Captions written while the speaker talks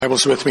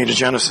Bibles with me to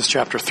Genesis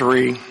chapter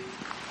 3.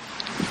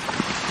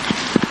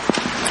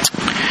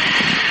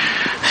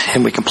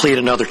 And we complete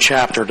another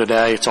chapter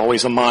today. It's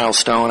always a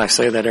milestone. I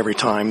say that every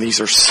time. These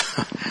are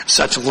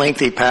such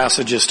lengthy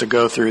passages to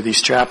go through.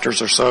 These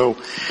chapters are so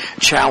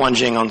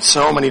challenging on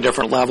so many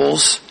different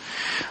levels.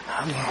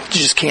 You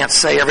just can't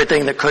say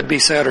everything that could be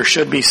said or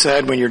should be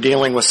said when you're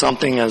dealing with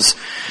something as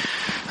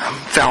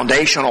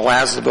foundational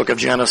as the book of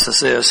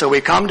Genesis is. So we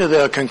come to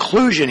the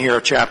conclusion here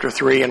of chapter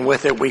 3, and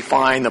with it we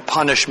find the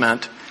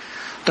punishment,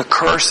 the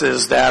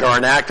curses that are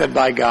enacted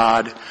by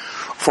God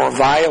for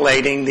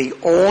violating the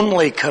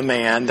only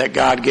command that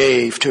God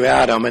gave to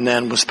Adam and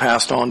then was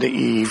passed on to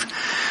Eve.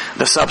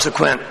 The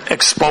subsequent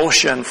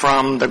expulsion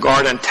from the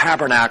garden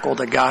tabernacle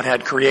that God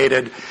had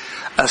created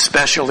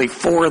especially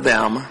for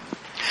them.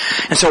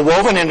 And so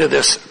woven into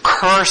this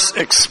curse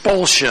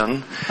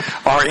expulsion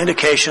are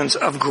indications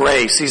of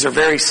grace. These are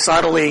very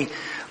subtly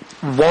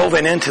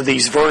woven into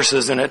these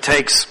verses, and it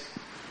takes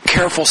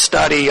careful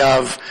study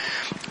of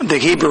the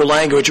Hebrew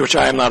language, which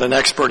I am not an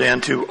expert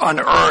in, to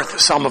unearth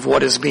some of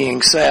what is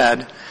being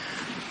said.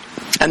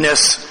 And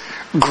this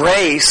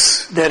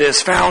grace that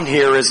is found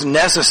here is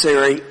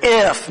necessary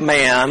if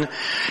man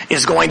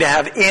is going to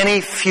have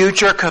any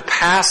future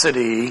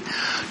capacity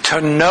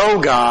to know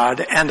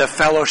God and to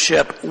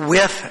fellowship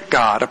with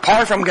God.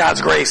 Apart from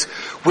God's grace,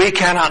 we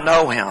cannot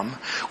know Him.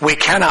 We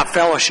cannot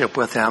fellowship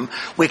with Him.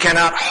 We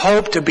cannot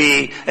hope to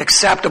be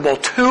acceptable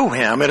to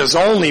Him. It is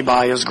only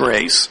by His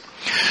grace.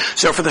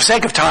 So for the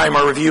sake of time,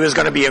 our review is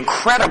going to be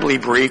incredibly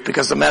brief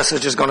because the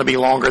message is going to be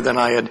longer than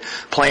I had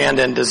planned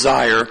and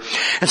desire.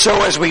 And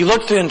so as we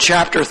looked in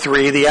chapter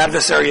 3, the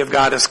adversary of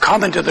God has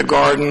come into the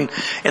garden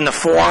in the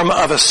form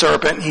of a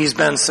serpent. He's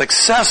been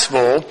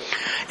successful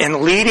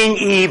in leading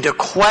Eve to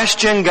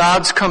question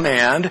God's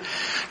command,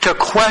 to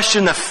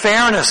question the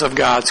fairness of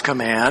God's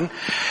command,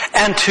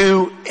 and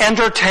to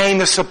entertain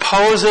the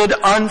supposed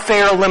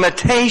unfair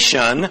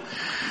limitation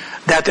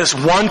that this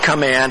one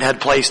command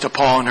had placed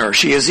upon her.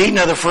 She has eaten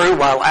of the fruit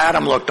while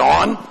Adam looked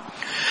on.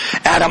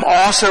 Adam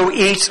also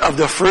eats of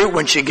the fruit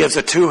when she gives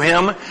it to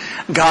him.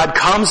 God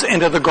comes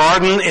into the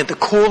garden at the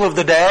cool of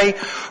the day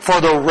for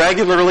the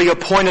regularly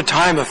appointed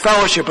time of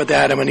fellowship with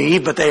Adam and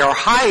Eve, but they are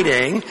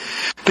hiding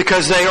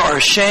because they are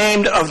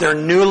ashamed of their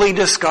newly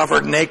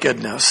discovered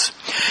nakedness.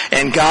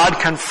 And God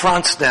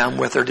confronts them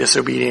with their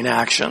disobedient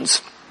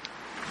actions.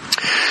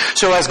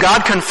 So as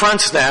God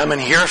confronts them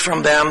and hears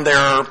from them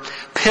their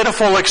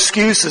pitiful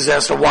excuses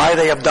as to why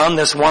they have done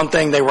this one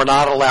thing they were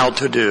not allowed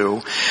to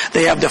do,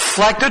 they have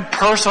deflected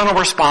personal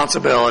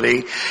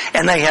responsibility,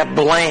 and they have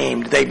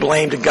blamed. They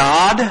blamed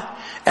God.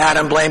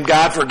 Adam blamed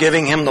God for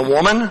giving him the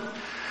woman.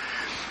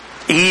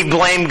 Eve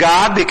blamed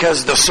God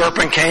because the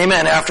serpent came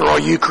in. After all,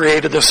 you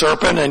created the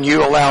serpent and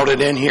you allowed it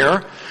in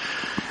here.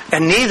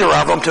 And neither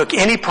of them took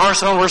any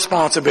personal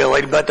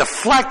responsibility, but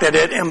deflected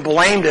it and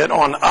blamed it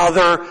on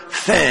other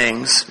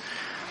things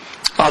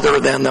other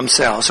than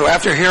themselves. So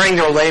after hearing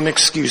their lame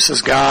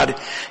excuses, God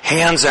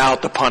hands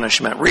out the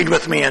punishment. Read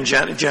with me in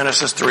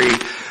Genesis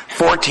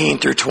 3:14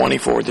 through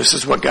 24. This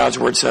is what God's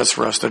Word says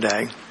for us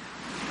today.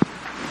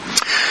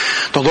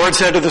 The Lord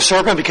said to the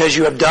serpent, "Because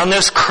you have done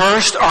this,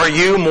 cursed are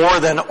you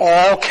more than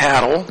all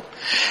cattle,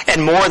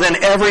 and more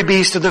than every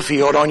beast of the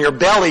field. On your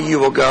belly you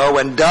will go,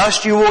 and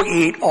dust you will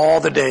eat all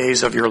the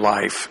days of your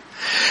life.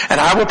 And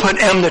I will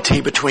put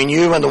enmity between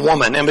you and the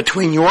woman, and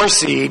between your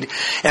seed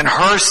and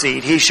her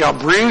seed. He shall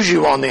bruise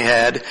you on the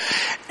head,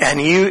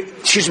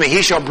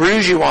 he shall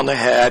bruise you on the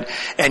head,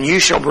 and you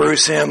shall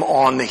bruise him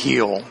on the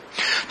heel.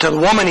 To the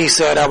woman he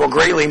said, I will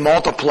greatly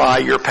multiply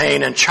your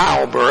pain in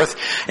childbirth.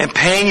 In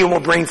pain you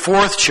will bring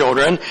forth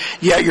children,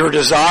 yet your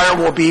desire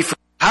will be for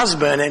your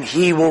husband, and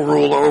he will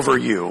rule over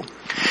you.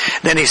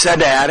 Then he said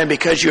to Adam,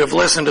 because you have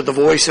listened to the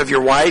voice of your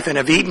wife and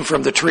have eaten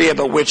from the tree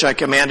about which I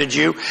commanded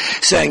you,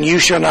 saying you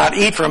shall not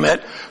eat from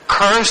it,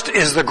 cursed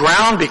is the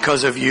ground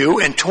because of you.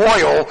 In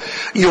toil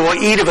you will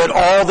eat of it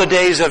all the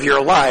days of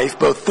your life.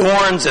 Both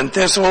thorns and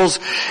thistles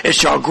it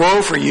shall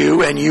grow for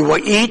you, and you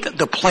will eat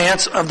the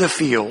plants of the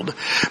field.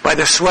 By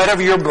the sweat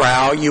of your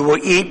brow you will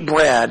eat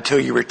bread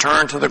till you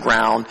return to the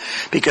ground,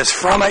 because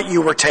from it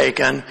you were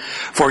taken.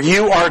 For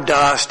you are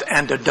dust,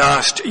 and to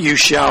dust you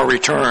shall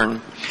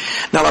return.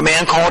 Now the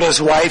man called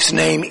his wife's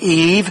name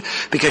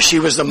Eve, because she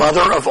was the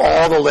mother of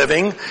all the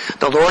living.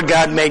 The Lord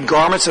God made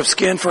garments of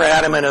skin for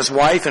Adam and his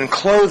wife and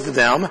clothed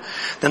them.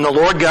 Then the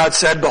Lord God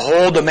said,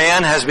 behold, the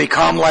man has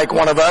become like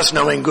one of us,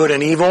 knowing good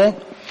and evil.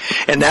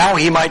 And now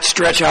he might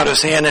stretch out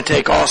his hand and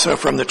take also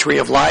from the tree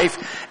of life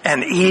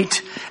and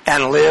eat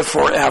and live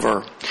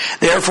forever.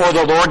 Therefore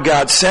the Lord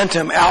God sent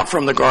him out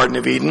from the Garden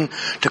of Eden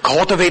to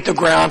cultivate the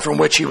ground from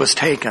which he was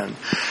taken.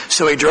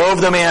 So he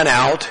drove the man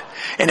out,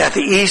 and at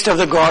the east of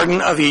the Garden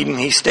of Eden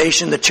he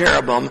stationed the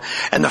cherubim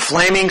and the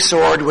flaming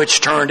sword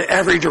which turned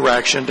every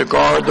direction to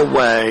guard the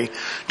way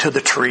to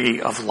the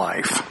tree of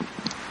life.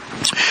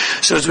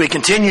 So as we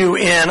continue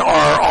in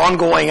our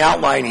ongoing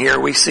outline here,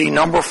 we see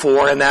number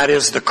 4, and that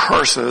is the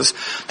curses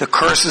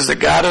that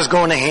God is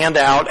going to hand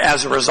out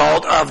as a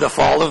result of the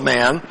fall of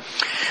man.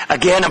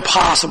 Again,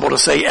 impossible to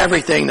say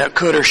everything that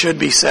could or should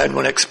be said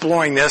when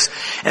exploring this.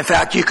 In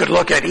fact, you could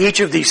look at each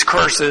of these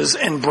curses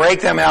and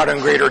break them out in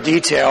greater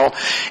detail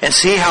and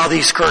see how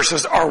these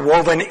curses are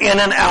woven in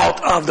and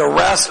out of the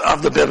rest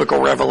of the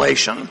biblical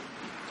revelation.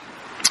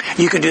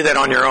 You can do that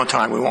on your own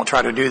time. We won't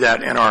try to do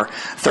that in our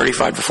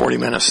 35 to 40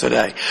 minutes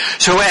today.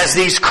 So as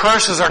these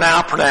curses are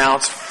now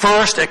pronounced,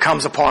 first it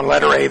comes upon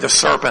letter A, the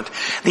serpent.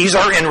 These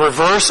are in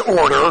reversed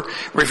order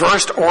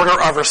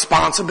of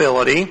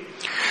responsibility.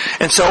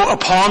 And so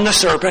upon the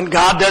serpent,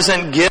 God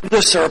doesn't give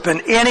the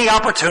serpent any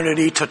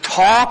opportunity to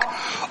talk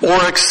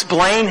or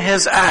explain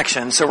his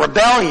actions. So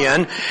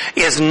rebellion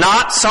is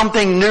not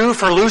something new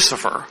for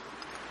Lucifer.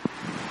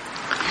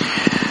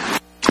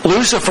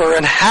 Lucifer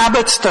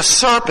inhabits the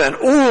serpent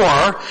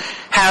or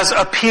has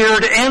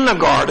appeared in the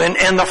garden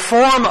in the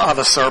form of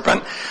a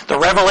serpent. The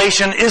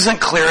revelation isn't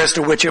clear as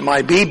to which it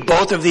might be.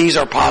 Both of these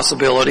are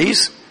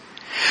possibilities.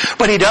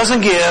 But he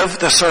doesn't give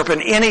the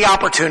serpent any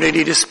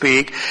opportunity to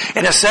speak.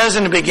 And it says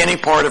in the beginning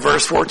part of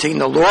verse 14,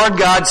 the Lord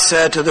God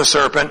said to the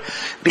serpent,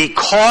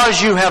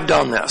 because you have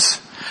done this.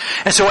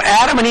 And so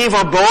Adam and Eve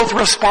are both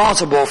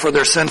responsible for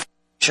their sinful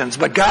actions.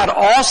 But God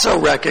also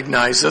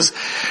recognizes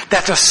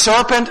that the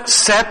serpent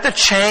set the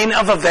chain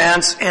of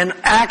events in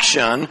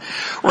action,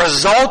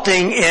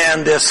 resulting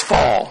in this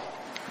fall.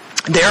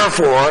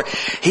 Therefore,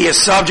 he is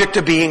subject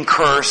to being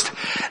cursed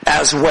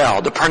as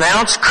well. The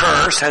pronounced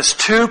curse has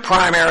two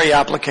primary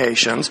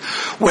applications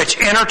which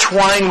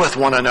intertwine with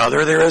one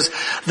another. There is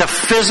the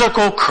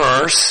physical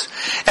curse,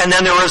 and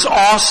then there is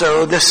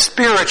also the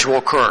spiritual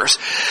curse.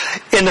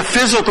 In the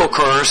physical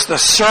curse, the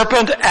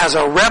serpent as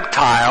a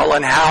reptile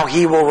and how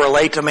he will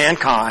relate to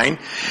mankind.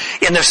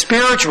 In the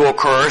spiritual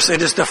curse,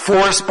 it is the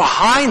force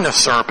behind the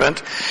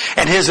serpent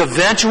and his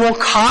eventual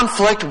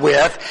conflict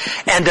with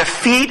and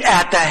defeat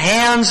at the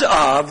hands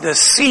of the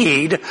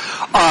seed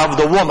of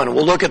the woman.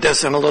 We'll look at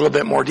this in a little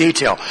bit more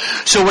detail.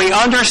 So we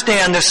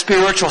understand the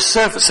spiritual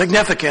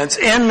significance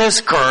in this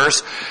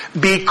curse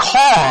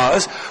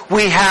because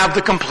we have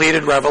the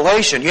completed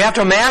revelation. You have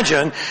to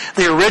imagine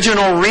the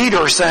original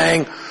reader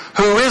saying,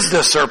 who is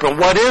this serpent?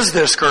 What is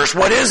this curse?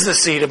 What is the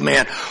seed of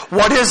man?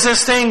 What is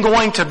this thing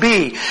going to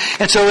be?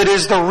 And so it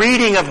is the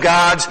reading of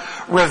God's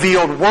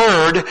revealed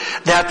word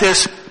that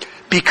this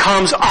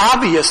becomes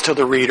obvious to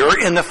the reader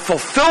in the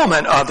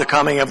fulfillment of the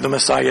coming of the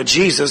Messiah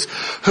Jesus,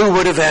 who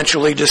would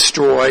eventually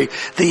destroy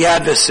the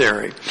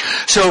adversary.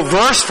 So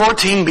verse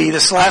 14b,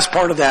 this last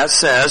part of that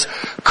says,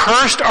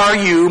 cursed are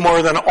you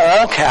more than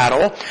all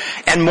cattle,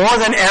 and more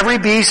than every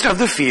beast of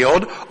the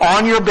field.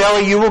 On your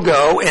belly you will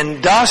go,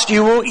 and dust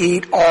you will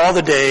eat all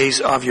the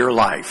days of your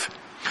life.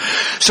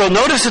 So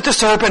notice that the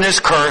serpent is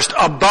cursed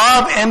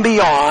above and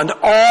beyond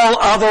all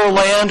other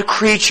land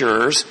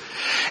creatures,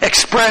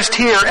 expressed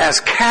here as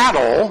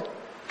cattle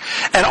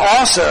and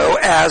also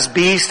as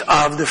beasts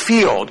of the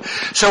field.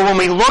 So when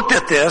we looked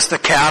at this, the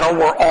cattle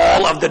were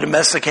all of the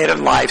domesticated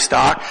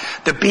livestock.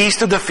 The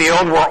beasts of the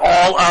field were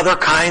all other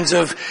kinds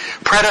of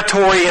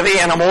predatory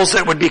animals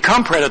that would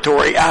become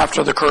predatory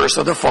after the curse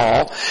of the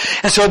fall.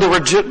 And so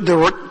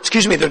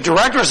the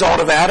direct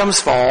result of Adam's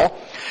fall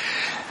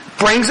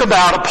brings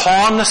about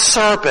upon the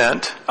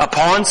serpent,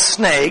 upon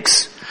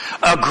snakes,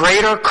 a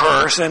greater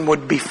curse and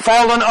would be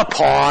fallen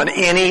upon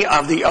any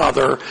of the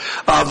other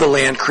of the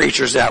land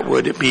creatures that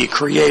would be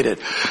created.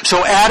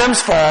 So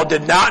Adam's fall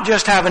did not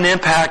just have an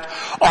impact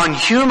on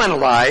human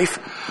life,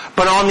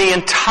 but on the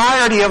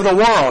entirety of the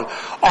world,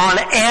 on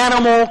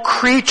animal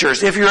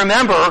creatures. If you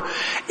remember,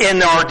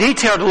 in our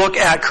detailed look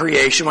at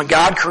creation, when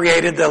God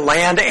created the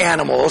land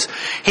animals,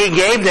 He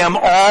gave them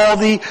all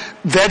the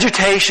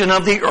vegetation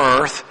of the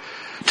earth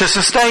to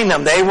sustain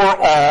them. They were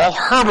all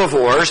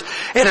herbivores.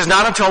 It is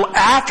not until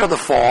after the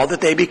fall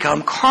that they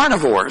become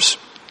carnivores.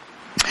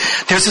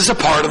 This is a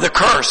part of the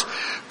curse.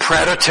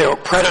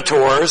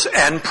 Predators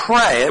and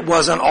prey. It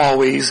wasn't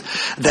always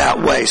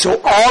that way. So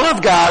all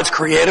of God's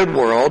created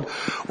world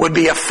would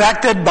be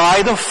affected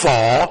by the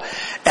fall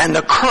and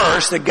the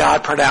curse that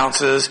God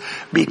pronounces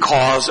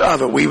because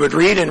of it. We would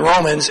read in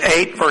Romans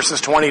 8 verses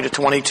 20 to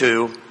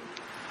 22,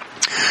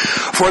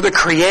 for the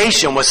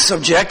creation was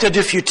subjected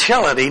to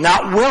futility,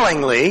 not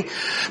willingly,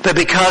 but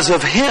because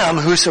of Him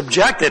who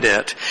subjected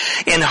it,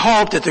 in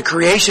hope that the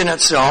creation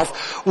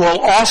itself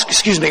will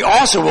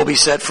also will be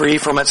set free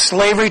from its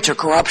slavery to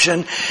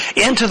corruption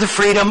into the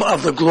freedom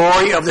of the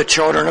glory of the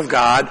children of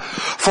God.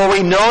 For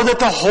we know that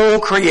the whole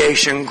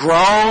creation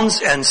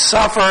groans and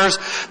suffers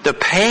the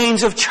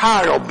pains of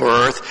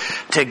childbirth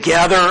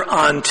together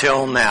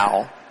until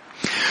now.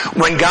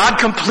 When God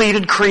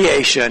completed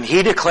creation,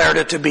 He declared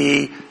it to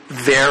be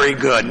very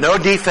good. No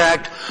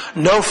defect,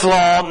 no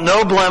flaw,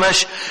 no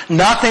blemish,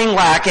 nothing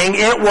lacking.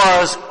 It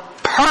was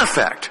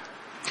perfect.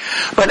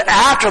 But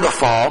after the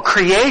fall,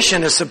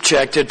 creation is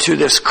subjected to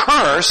this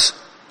curse,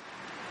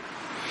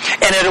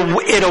 and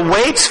it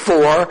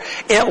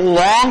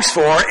longs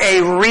for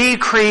a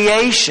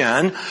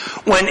recreation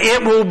when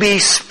it will be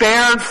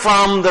spared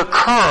from the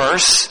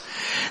curse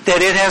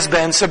that it has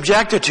been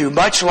subjected to,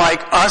 much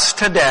like us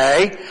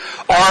today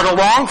are to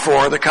long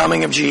for the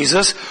coming of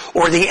Jesus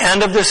or the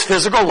end of this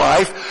physical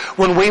life,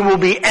 when we will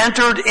be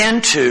entered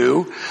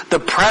into the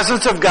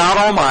presence of God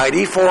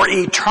Almighty for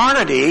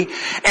eternity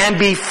and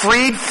be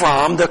freed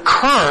from the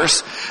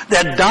curse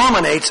that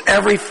dominates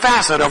every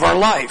facet of our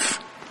life.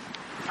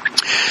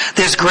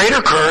 This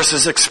greater curse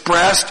is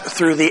expressed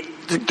through the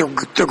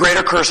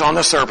greater curse on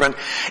the serpent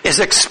is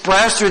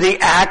expressed through the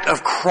act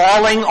of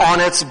crawling on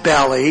its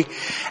belly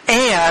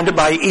and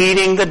by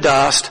eating the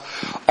dust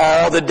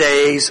all the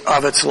days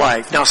of its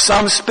life. Now,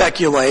 some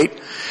speculate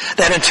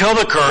that until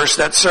the curse,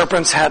 that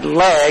serpents had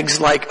legs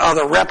like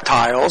other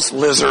reptiles,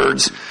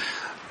 lizards,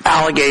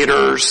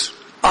 alligators,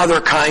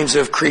 other kinds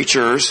of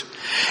creatures,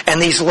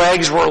 and these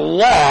legs were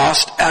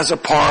lost as a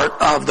part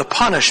of the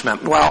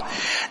punishment. Well,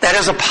 that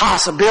is a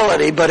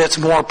possibility, but it's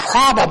more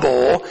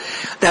probable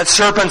that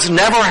serpents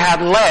never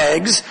had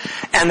legs,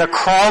 and the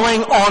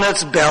crawling on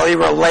its belly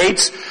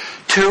relates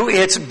to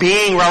its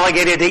being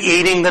relegated to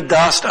eating the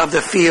dust of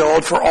the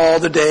field for all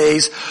the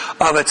days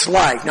of its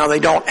life. Now,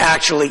 they don't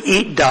actually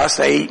eat dust.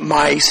 They eat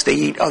mice. They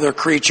eat other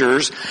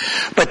creatures.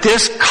 But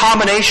this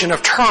combination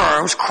of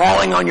terms,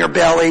 crawling on your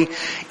belly,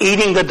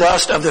 eating the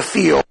dust of the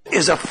field,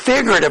 is a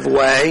figurative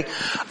way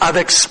of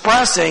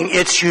expressing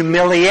its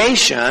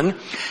humiliation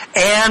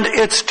and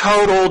its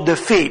total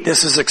defeat.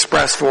 This is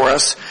expressed for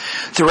us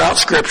throughout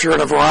Scripture in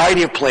a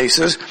variety of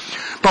places.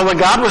 But when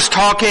God was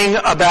talking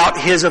about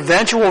his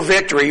eventual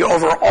victory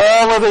over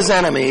all of his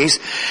enemies,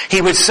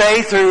 he would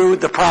say through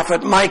the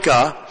prophet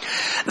Micah,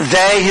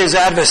 they, his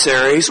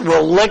adversaries,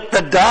 will lick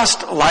the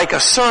dust like a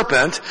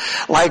serpent,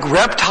 like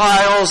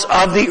reptiles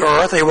of the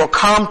earth. They will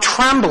come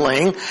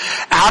trembling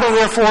out of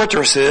their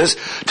fortresses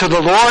to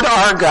the Lord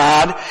our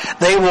God.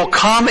 They will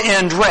come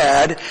in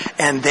dread,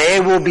 and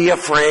they will be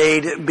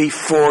afraid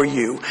before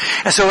you.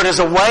 And so it is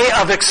a way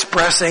of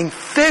expressing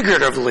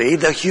figuratively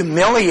the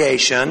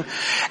humiliation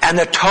and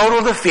the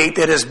total defeat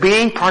that is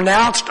being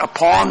pronounced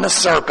upon the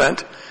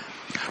serpent,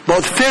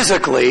 both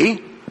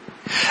physically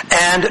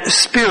and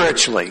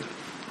spiritually.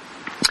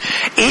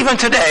 Even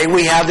today,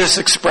 we have this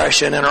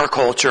expression in our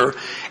culture,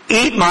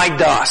 eat my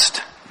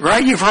dust.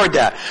 Right? You've heard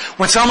that.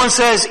 When someone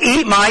says,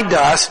 eat my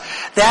dust,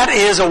 that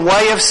is a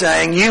way of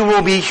saying you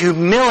will be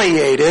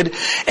humiliated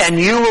and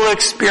you will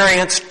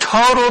experience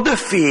total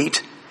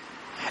defeat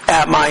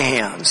at my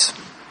hands.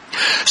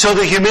 So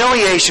the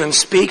humiliation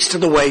speaks to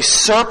the way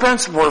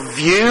serpents were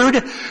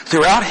viewed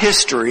throughout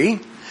history,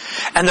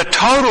 and the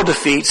total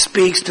defeat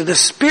speaks to the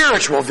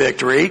spiritual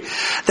victory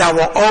that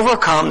will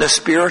overcome the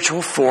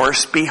spiritual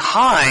force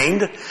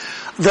behind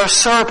the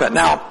serpent.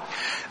 Now,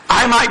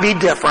 I might be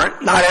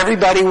different. Not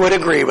everybody would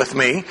agree with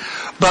me.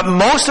 But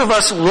most of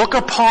us look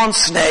upon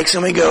snakes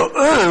and we go,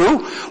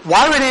 ooh,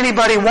 why would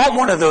anybody want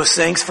one of those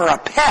things for a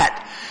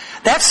pet?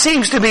 That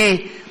seems to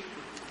be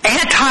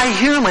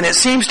anti-human. It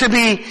seems to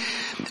be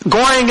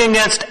going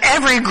against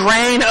every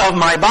grain of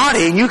my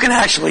body. And you can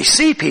actually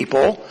see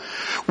people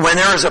when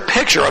there is a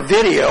picture, a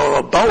video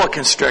of a boa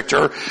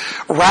constrictor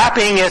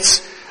wrapping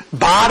its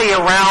body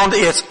around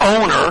its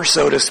owner,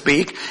 so to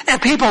speak,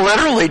 and people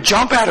literally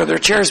jump out of their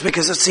chairs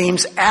because it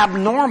seems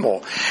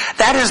abnormal.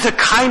 That is the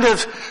kind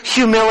of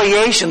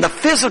humiliation the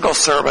physical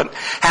servant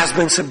has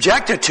been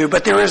subjected to,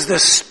 but there is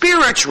this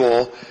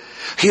spiritual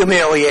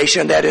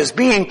humiliation that is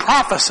being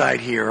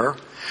prophesied here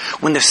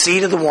when the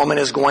seed of the woman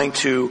is going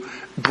to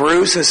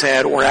bruise his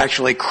head or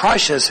actually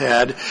crush his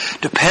head,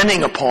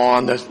 depending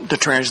upon the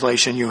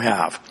translation you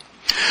have.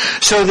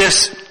 So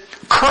this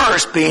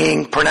curse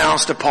being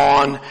pronounced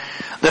upon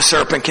the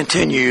serpent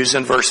continues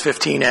in verse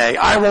 15a.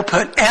 I will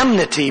put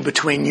enmity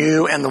between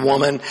you and the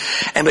woman,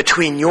 and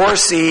between your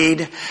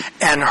seed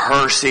and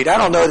her seed. I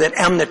don't know that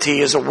enmity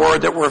is a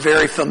word that we're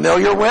very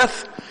familiar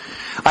with.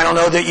 I don't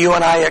know that you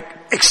and I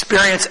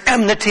experience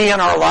enmity in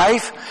our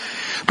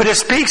life, but it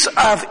speaks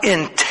of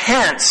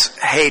intense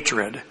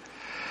hatred.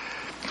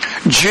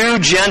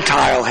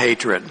 Jew-Gentile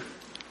hatred.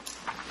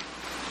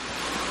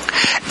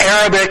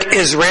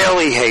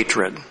 Arabic-Israeli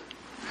hatred.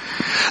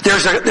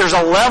 There's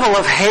a level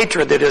of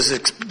hatred that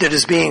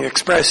is being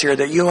expressed here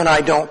that you and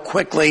I don't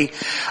quickly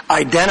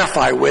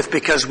identify with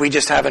because we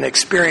just haven't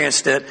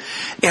experienced it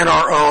in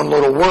our own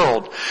little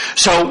world.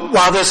 So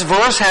while this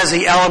verse has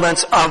the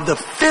elements of the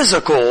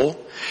physical,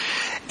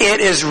 it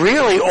is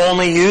really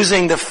only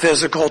using the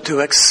physical to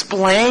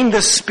explain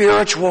the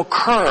spiritual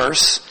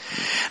curse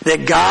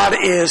that God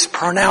is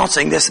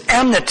pronouncing, this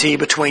enmity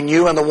between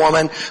you and the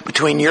woman,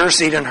 between your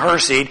seed and her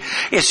seed.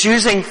 It's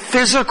using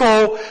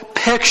physical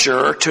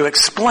picture to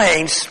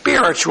explain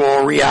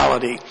spiritual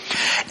reality.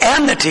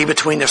 Enmity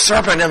between the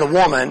serpent and the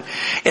woman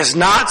is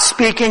not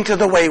speaking to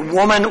the way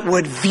woman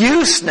would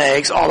view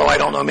snakes, although I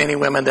don't know many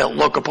women that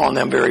look upon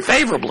them very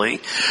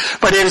favorably,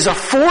 but it is a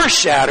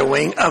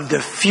foreshadowing of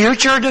the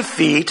future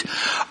defeat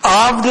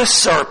of the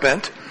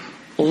serpent,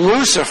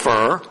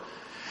 Lucifer,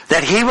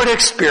 that he would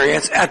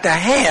experience at the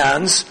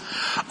hands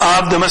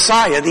of the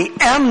Messiah. The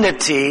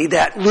enmity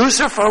that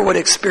Lucifer would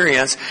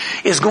experience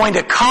is going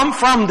to come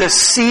from the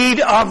seed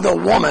of the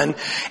woman,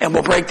 and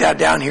we'll break that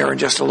down here in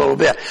just a little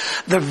bit.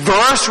 The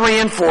verse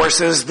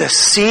reinforces the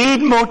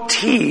seed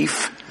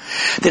motif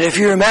that, if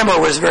you remember,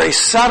 was very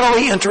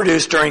subtly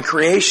introduced during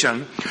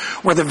creation,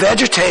 where the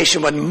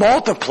vegetation would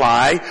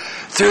multiply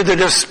through the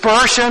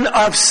dispersion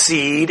of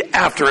seed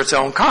after its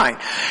own kind.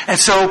 And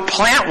so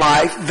plant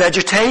life,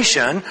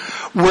 vegetation,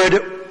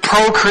 would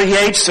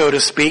procreate, so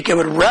to speak. It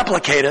would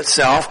replicate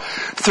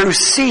itself through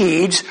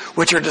seeds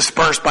which are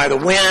dispersed by the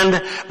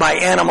wind, by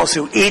animals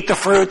who eat the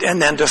fruit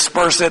and then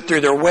disperse it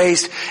through their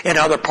waste in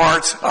other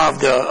parts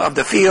of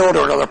the field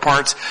or in other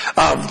parts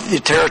of the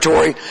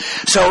territory.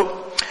 So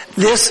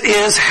this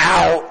is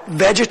how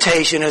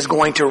vegetation is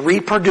going to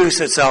reproduce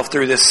itself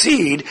through the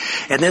seed,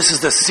 and this is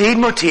the seed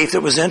motif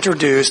that was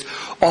introduced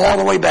all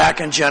the way back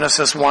in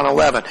Genesis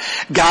 1:11.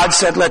 God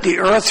said, "Let the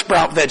earth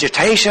sprout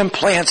vegetation,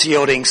 plants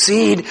yielding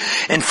seed,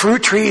 and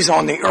fruit trees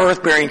on the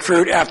earth bearing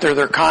fruit after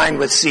their kind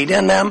with seed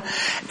in them."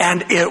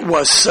 And it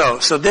was so.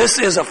 So this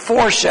is a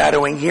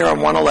foreshadowing here in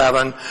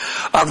 1:11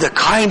 of the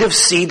kind of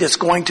seed that's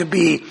going to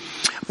be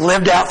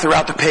lived out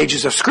throughout the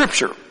pages of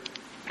Scripture.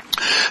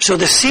 So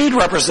the seed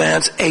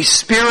represents a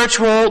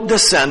spiritual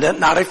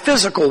descendant, not a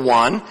physical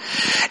one,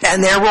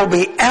 and there will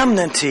be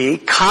enmity,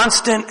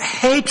 constant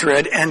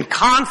hatred and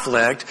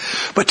conflict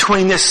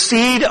between the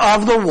seed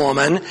of the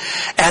woman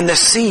and the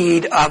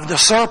seed of the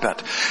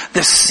serpent.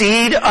 The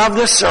seed of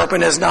the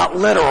serpent is not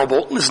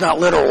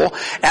literal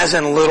as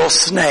in little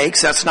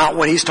snakes. That's not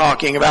what he's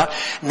talking about.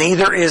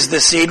 Neither is the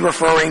seed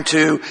referring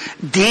to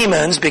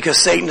demons, because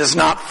Satan does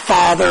not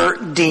father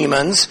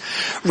demons.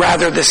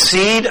 Rather, the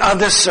seed of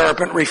the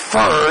serpent refers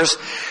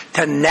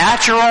to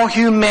natural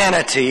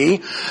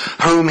humanity,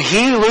 whom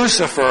he,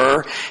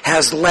 Lucifer,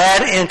 has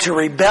led into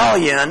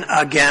rebellion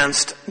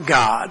against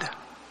God.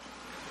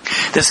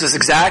 This is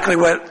exactly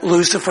what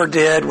Lucifer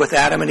did with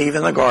Adam and Eve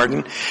in the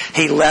garden.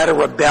 He led a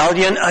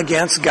rebellion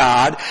against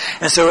God.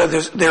 And so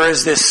there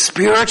is this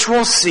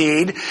spiritual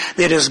seed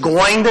that is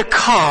going to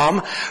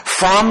come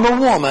from the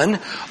woman.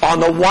 On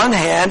the one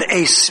hand,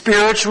 a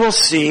spiritual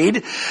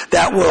seed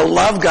that will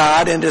love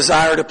God and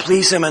desire to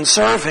please Him and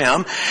serve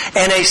Him.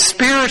 And a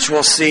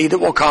spiritual seed that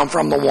will come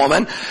from the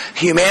woman.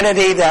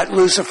 Humanity that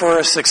Lucifer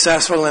is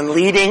successful in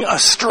leading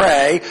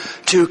astray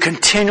to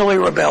continually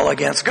rebel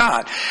against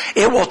God.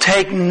 It will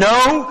take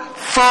no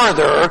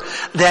further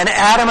than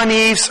Adam and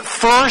Eve's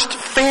first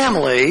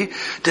family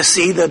to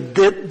see the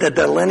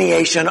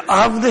delineation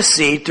of the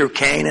seed through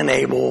Cain and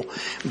Abel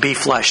be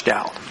fleshed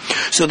out.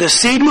 So the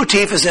seed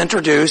motif is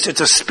introduced.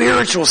 It's a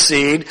spiritual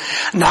seed,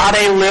 not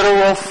a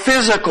literal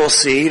physical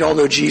seed,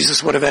 although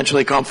Jesus would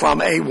eventually come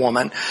from a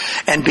woman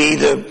and be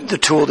the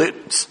tool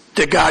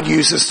that God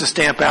uses to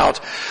stamp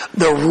out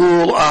the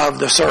rule of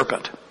the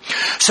serpent.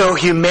 So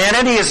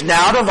humanity is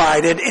now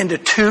divided into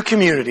two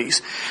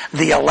communities.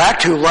 The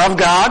elect who love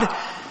God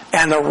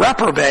and the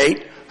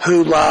reprobate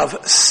who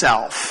love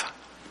self.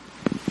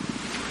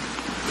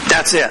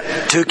 That's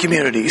it. Two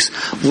communities.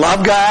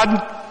 Love God,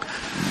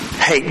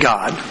 hate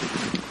God.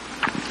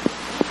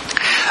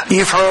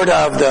 You've heard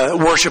of the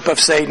worship of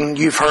Satan.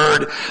 You've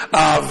heard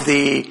of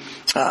the,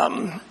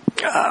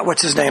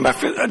 what's his name?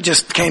 It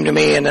just came to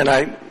me and then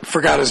I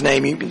forgot his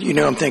name. You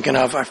know I'm thinking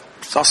of.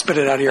 I'll spit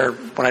it out here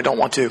when I don't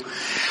want to.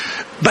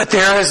 But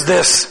there is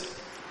this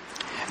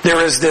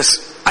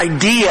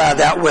idea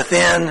that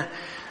within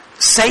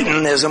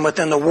Satanism,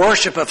 within the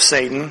worship of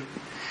Satan,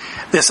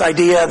 this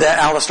idea that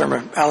Alistair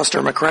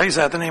McRae, is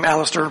that the name?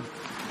 Alistair?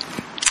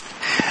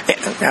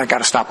 I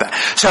gotta stop that.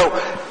 So,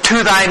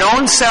 to thine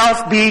own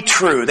self be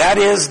true. That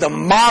is the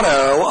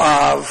motto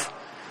of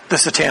the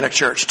Satanic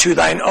Church. To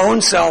thine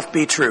own self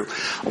be true.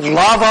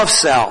 Love of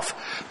self.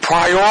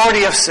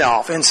 Priority of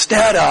self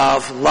instead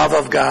of love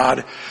of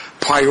God,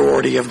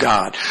 priority of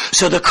God.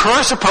 So the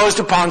curse imposed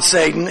upon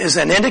Satan is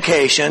an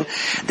indication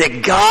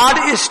that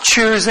God is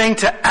choosing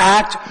to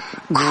act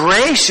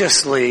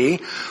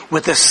graciously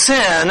with the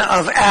sin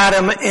of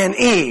Adam and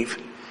Eve.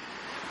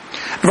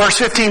 Verse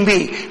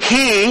 15b,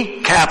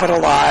 he,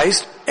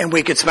 capitalized, and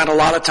we could spend a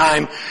lot of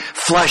time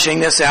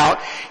fleshing this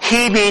out.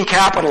 He being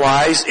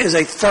capitalized is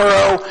a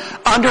thorough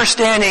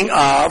understanding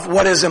of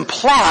what is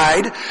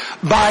implied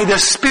by the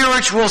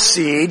spiritual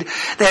seed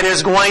that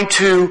is going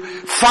to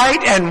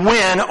fight and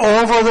win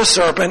over the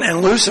serpent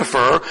and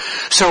Lucifer.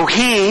 So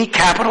he,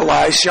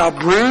 capitalized, shall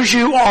bruise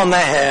you on the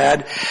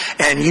head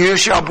and you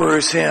shall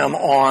bruise him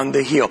on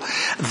the heel.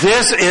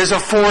 This is a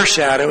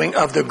foreshadowing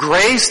of the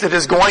grace that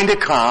is going to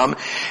come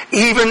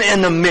even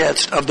in the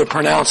midst of the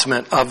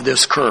pronouncement of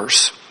this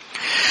curse.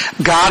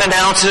 God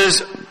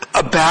announces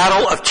a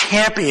battle of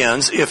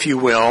champions, if you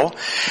will,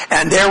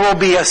 and there will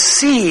be a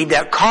seed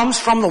that comes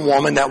from the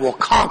woman that will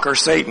conquer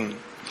Satan.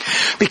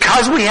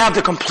 Because we have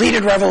the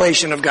completed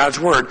revelation of God's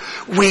Word,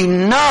 we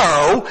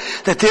know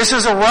that this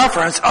is a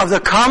reference of the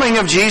coming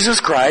of Jesus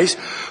Christ,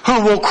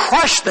 who will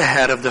crush the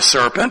head of the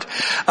serpent,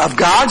 of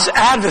God's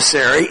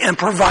adversary, and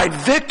provide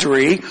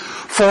victory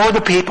for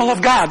the people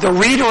of God. The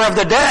reader of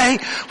the day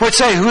would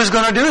say, who's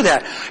going to do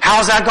that?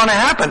 How's that going to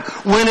happen?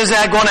 When is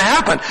that going to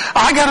happen?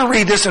 I got to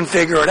read this and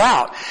figure it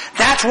out.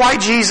 That's why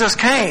Jesus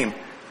came.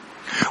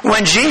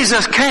 When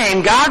Jesus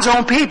came, God's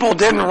own people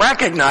didn't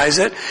recognize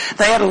it.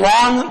 They had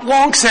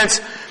long since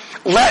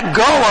let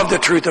go of the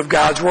truth of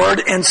God's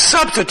Word and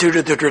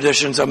substituted the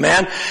traditions of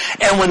men.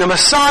 And when the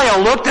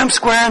Messiah looked them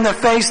square in the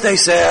face, they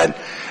said,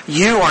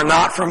 you are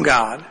not from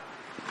God.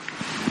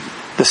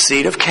 The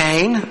seed of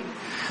Cain,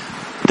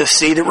 the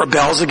seed that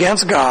rebels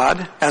against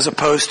God, as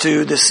opposed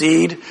to the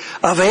seed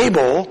of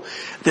Abel,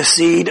 the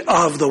seed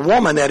of the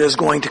woman that is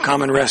going to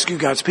come and rescue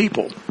God's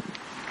people.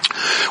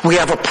 We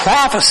have a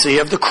prophecy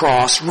of the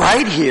cross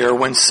right here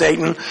when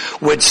Satan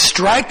would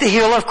strike the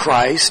heel of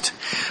Christ,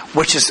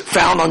 which is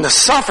found on the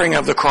suffering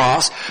of the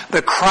cross,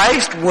 but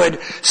Christ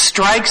would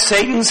strike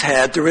Satan's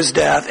head through his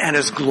death and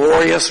his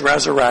glorious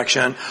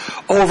resurrection,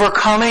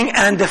 overcoming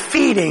and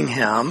defeating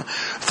him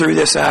through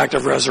this act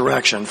of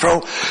resurrection.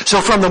 So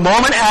from the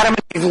moment Adam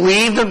and Eve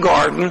leave the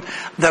garden,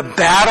 the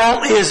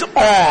battle is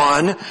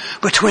on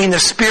between the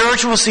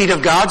spiritual seed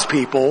of God's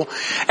people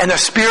and the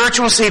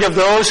spiritual seed of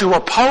those who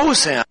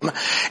oppose him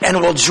and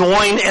will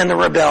join in the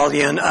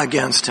rebellion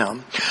against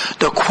him.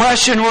 The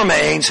question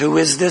remains, who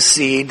is this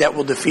seed that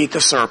will defeat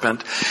the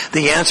serpent?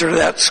 The answer to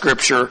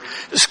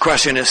this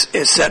question is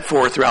set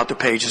forth throughout the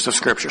pages of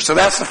Scripture. So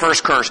that's the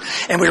first curse,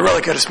 and we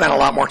really could have spent a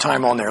lot more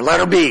time on there.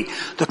 Letter B,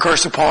 the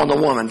curse upon the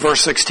woman,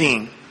 verse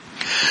 16.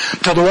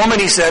 To the woman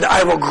he said,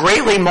 I will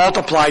greatly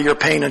multiply your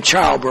pain in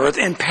childbirth.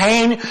 In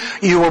pain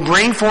you will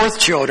bring forth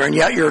children,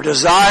 yet your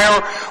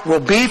desire will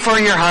be for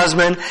your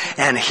husband,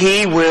 and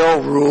he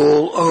will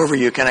rule over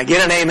you. Can I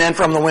get an amen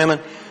from the women?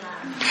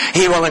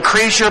 He will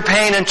increase your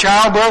pain in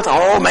childbirth.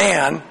 Oh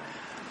man.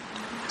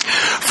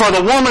 For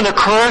the woman, the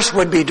curse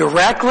would be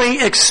directly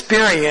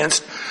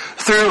experienced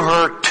through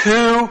her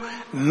two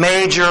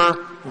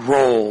major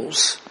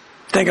roles.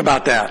 Think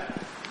about that.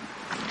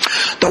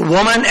 The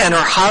woman and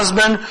her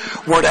husband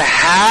were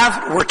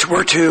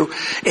to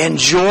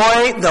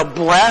enjoy the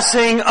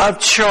blessing of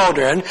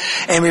children.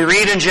 And we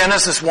read in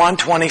Genesis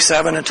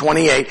 1:27 and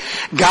 28,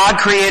 God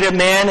created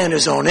man in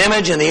his own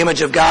image. In the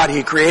image of God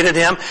he created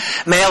him.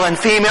 Male and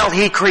female,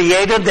 he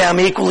created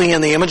them equally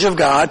in the image of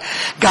God.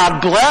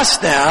 God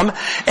blessed them,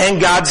 and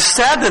God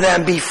said to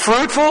them, be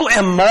fruitful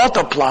and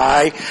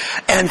multiply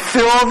and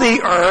fill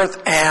the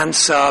earth and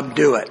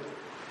subdue it.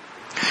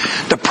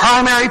 The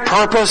primary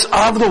purpose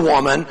of the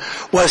woman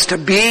was to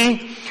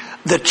be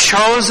the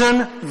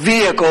chosen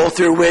vehicle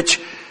through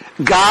which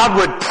God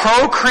would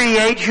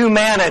procreate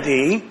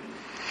humanity.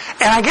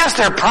 And I guess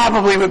there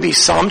probably would be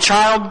some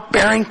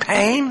childbearing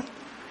pain.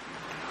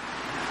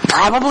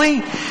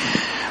 Probably.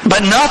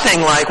 But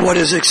nothing like what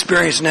is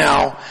experienced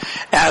now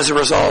as a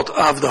result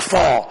of the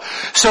fall.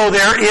 So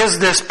there is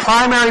this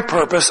primary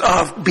purpose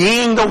of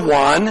being the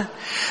one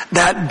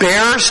that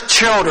bears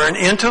children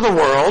into the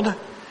world.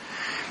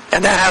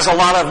 And that has a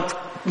lot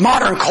of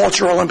modern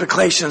cultural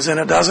implications in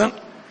it, doesn't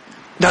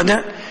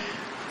it?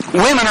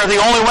 Women are the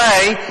only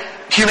way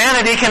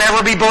humanity can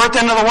ever be birthed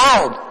into the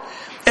world.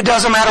 It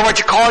doesn't matter what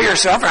you call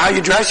yourself or how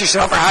you dress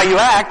yourself or how you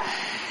act.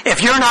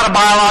 If you're not a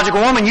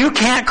biological woman, you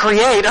can't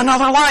create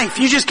another life.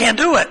 You just can't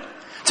do it.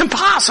 It's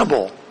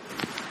impossible.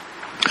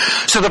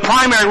 So the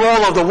primary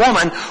role of the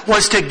woman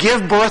was to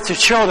give birth to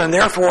children,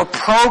 therefore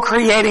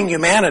procreating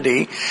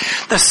humanity.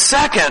 The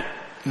second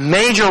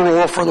major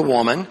role for the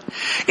woman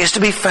is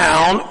to be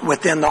found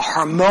within the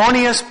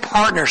harmonious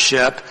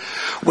partnership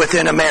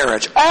within a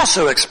marriage,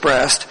 also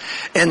expressed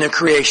in the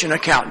creation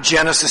account.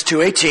 Genesis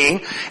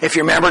 2:18, if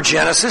you remember,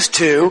 Genesis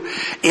 2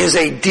 is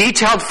a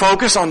detailed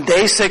focus on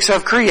day 6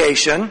 of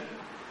creation.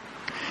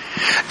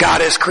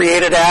 God has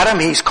created Adam.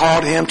 He's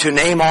called him to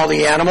name all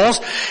the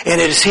animals. And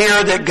it is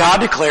here that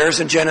God declares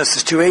in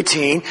Genesis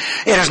 2:18,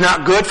 it is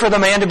not good for the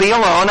man to be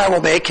alone. I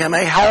will make him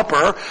a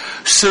helper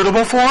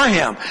suitable for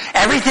him.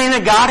 Everything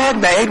that God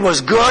had made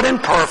was good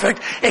and perfect,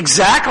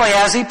 exactly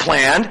as he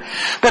planned.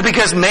 But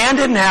because man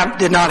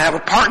did not have a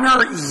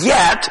partner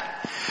yet,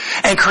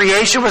 and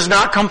creation was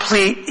not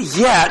complete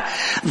yet,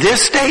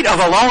 this state of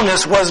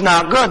aloneness was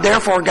not good.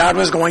 Therefore, God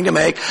was going to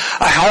make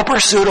a helper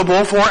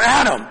suitable for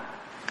Adam.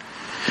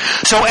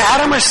 So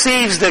Adam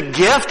receives the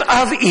gift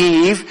of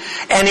Eve,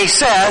 and he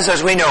says,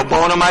 as we know,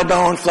 bone of my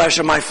bone, flesh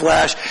of my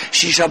flesh,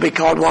 she shall be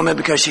called woman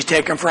because she's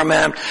taken from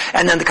him.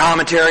 And then the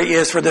commentary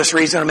is, for this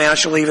reason a man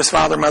shall leave his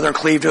father and mother and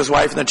cleave to his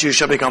wife, and the two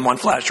shall become one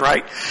flesh,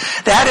 right?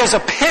 That is a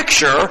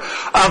picture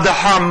of the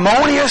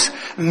harmonious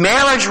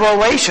marriage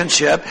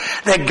relationship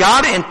that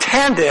God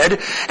intended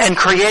and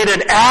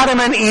created Adam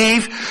and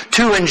Eve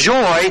to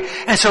enjoy.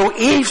 And so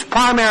Eve's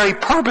primary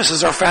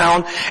purposes are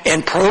found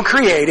in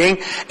procreating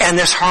and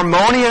this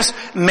harmonious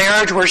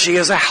marriage where she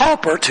is a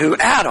helper to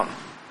Adam.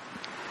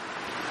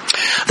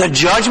 The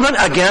judgment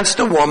against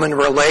the woman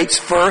relates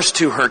first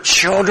to her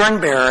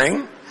children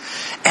bearing,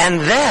 and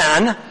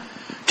then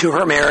to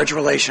her marriage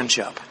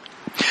relationship.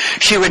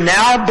 She would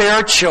now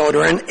bear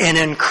children in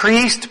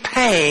increased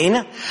pain,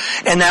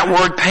 and that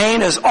word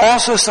pain is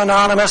also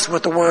synonymous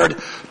with the word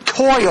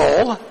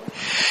toil,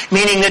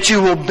 meaning that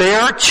you will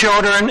bear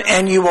children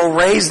and you will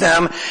raise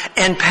them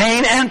in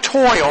pain and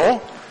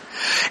toil.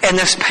 And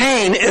this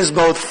pain is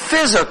both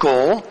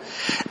physical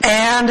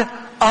and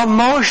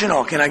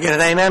emotional. Can I get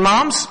an amen,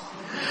 moms?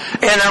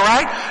 Isn't that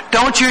right?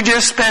 Don't you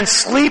just spend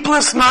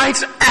sleepless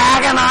nights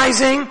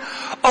agonizing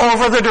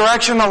over the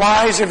direction the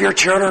lives of your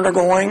children are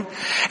going?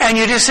 And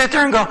you just sit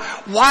there and go,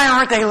 why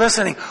aren't they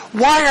listening?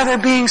 Why are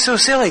they being so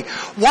silly?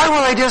 Why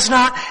will they just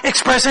not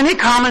express any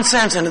common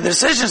sense in the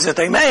decisions that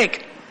they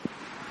make?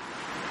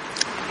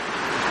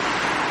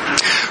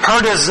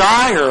 Her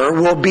desire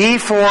will be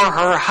for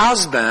her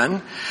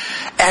husband,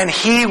 and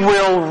he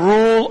will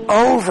rule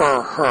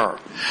over her.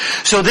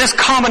 So this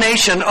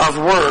combination of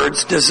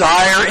words,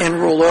 desire and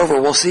rule over,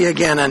 we'll see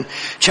again in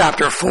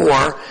chapter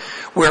 4,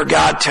 where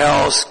God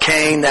tells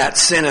Cain that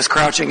sin is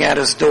crouching at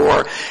his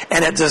door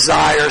and it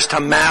desires to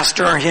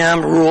master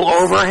him, rule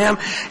over him.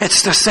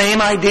 It's the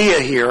same idea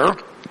here.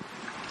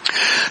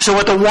 So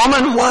what the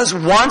woman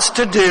wants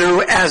to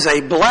do as a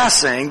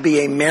blessing,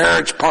 be a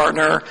marriage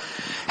partner,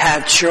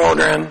 have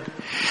children,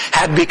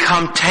 had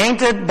become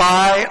tainted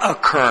by a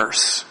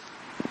curse.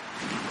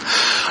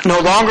 No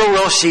longer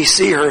will she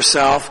see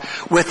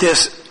herself with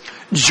this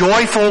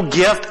joyful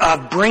gift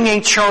of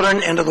bringing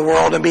children into the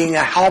world and being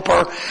a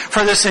helper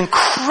for this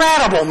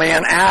incredible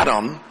man,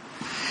 Adam.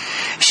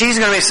 She's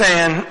going to be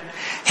saying,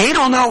 he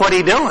don't know what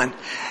he's doing.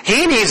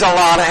 He needs a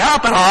lot of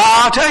help, and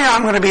I'll tell you,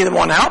 I'm going to be the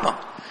one to help him.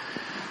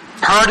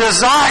 Her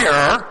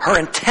desire, her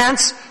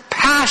intense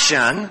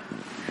passion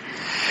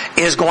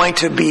is going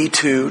to be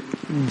to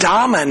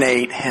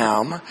dominate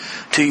him,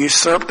 to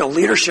usurp the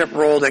leadership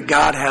role that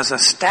God has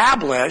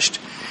established.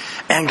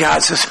 And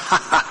God says,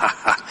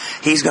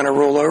 he's going to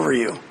rule over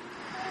you.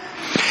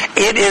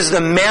 It is the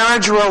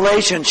marriage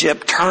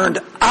relationship turned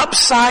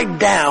upside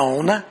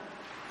down.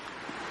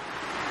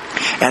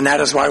 And that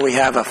is why we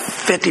have a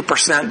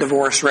 50%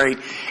 divorce rate,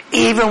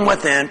 even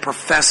within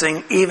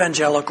professing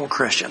evangelical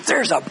Christians.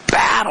 There's a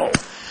battle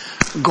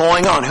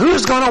going on.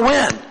 Who's going to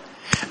win?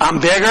 I'm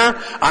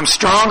bigger, I'm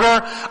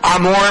stronger,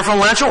 I'm more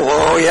influential.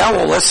 Oh yeah,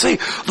 well let's see.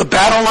 The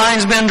battle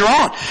line's been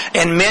drawn.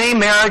 And many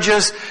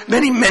marriages,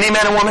 many men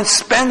and women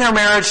spend their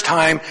marriage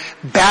time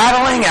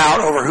battling out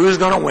over who's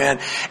going to win.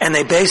 And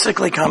they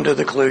basically come to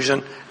the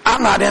conclusion,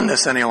 I'm not in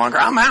this any longer,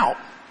 I'm out.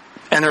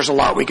 And there's a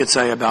lot we could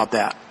say about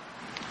that.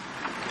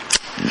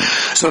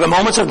 So the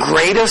moments of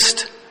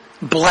greatest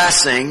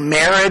blessing,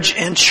 marriage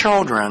and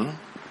children,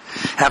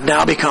 have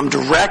now become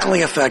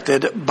directly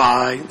affected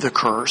by the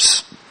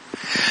curse.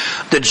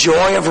 The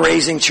joy of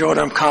raising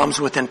children comes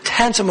with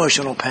intense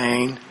emotional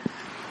pain.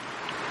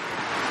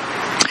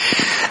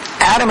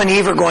 Adam and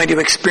Eve are going to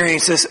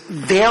experience this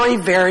very,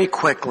 very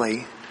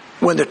quickly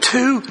when the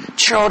two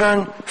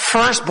children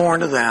first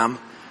born to them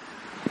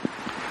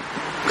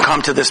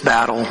come to this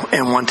battle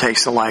and one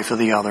takes the life of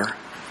the other.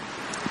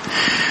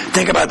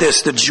 Think about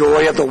this, the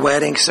joy of the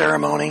wedding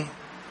ceremony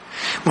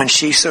when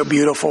she's so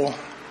beautiful.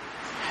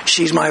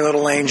 She's my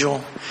little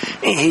angel.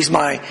 He's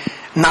my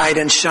knight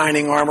in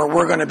shining armor.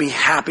 We're going to be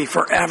happy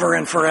forever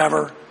and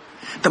forever.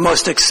 The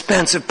most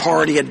expensive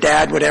party a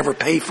dad would ever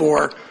pay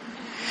for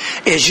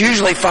is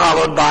usually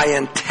followed by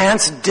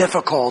intense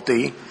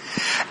difficulty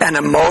and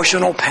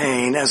emotional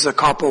pain as the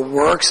couple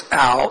works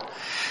out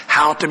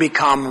how to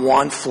become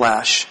one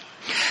flesh,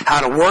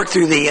 how to work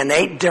through the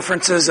innate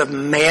differences of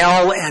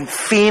male and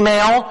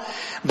female.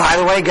 By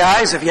the way,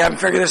 guys, if you haven't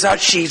figured this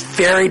out, she's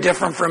very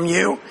different from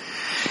you.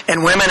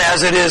 And women,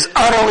 as it is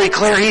utterly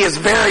clear, he is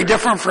very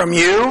different from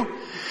you.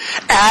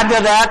 Add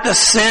to that the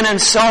sin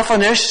and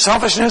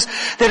selfishness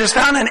that is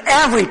found in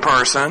every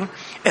person.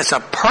 It's a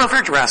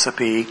perfect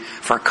recipe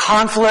for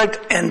conflict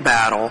and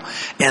battle.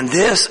 And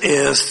this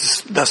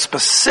is the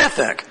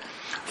specific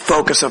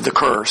focus of the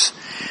curse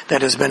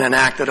that has been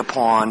enacted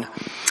upon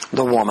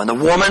the woman. The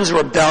woman's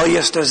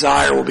rebellious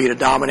desire will be to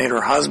dominate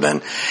her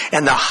husband.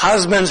 And the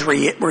husband's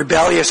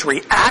rebellious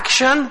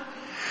reaction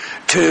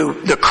to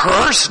the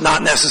curse,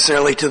 not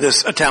necessarily to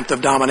this attempt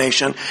of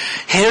domination.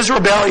 His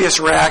rebellious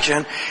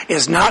reaction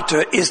is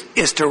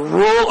to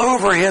rule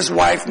over his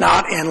wife,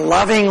 not in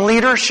loving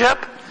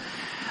leadership,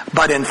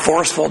 but in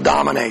forceful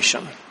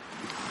domination.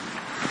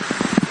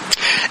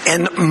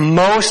 In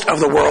most of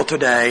the world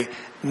today,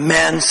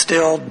 men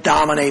still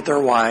dominate their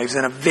wives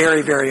in a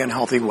very, very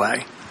unhealthy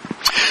way.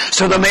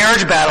 So the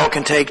marriage battle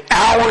can take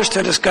hours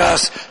to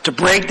discuss, to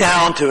break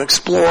down, to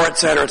explore,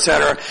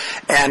 etc.,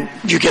 and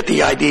you get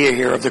the idea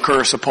here of the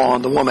curse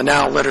upon the woman.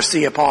 Now let her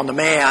see upon the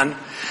man.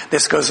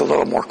 This goes a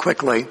little more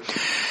quickly.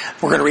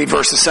 We're going to read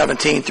verses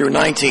 17 through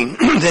 19.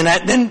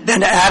 Then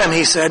to Adam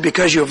he said,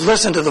 because you have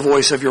listened to the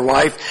voice of your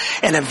wife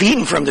and have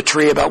eaten from the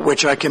tree about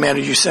which I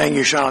commanded you, saying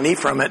you shall not eat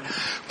from it,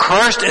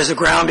 cursed is the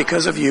ground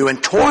because of you,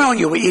 and toil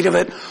you will eat of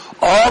it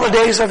all the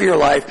days of your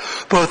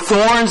life. Both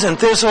thorns and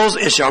thistles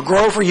it shall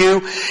grow for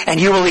you, and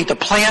you will eat the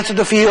plants of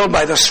the field.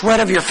 By the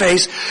sweat of your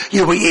face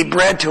you will eat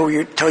bread till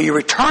you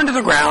return to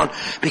the ground,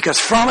 because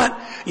from it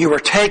you were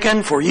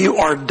taken, for you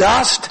are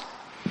dust,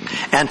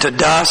 and to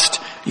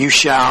dust you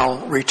shall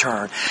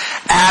return.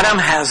 Adam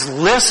has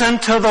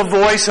listened to the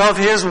voice of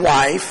his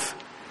wife,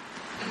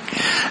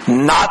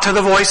 not to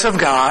the voice of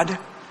God.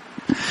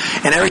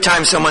 And every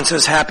time someone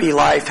says happy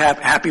life,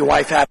 happy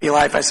wife, happy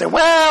life, I say,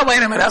 well, wait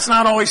a minute, that's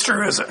not always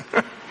true, is it?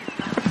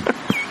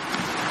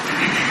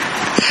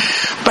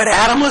 But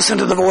Adam listened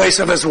to the voice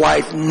of his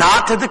wife,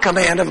 not to the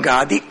command of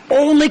God, the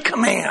only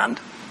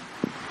command.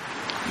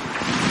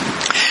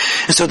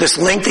 And so this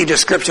lengthy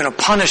description of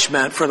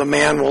punishment for the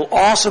man will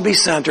also be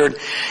centered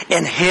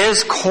in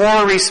his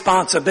core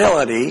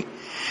responsibility,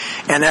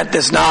 and that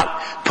does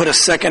not put a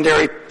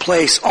secondary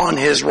place on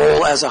his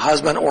role as a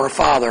husband or a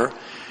father.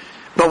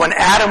 But when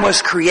Adam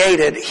was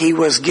created, he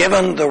was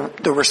given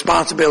the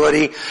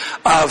responsibility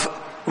of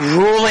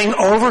ruling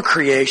over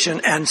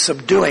creation and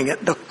subduing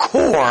it, the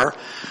core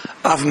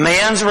of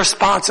man's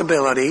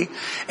responsibility.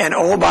 And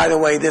oh, by the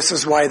way, this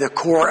is why the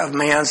core of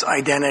man's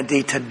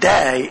identity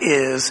today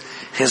is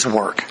his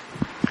work.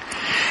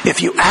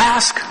 If you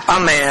ask a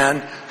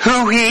man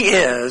who he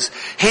is,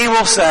 he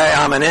will say,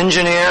 I'm an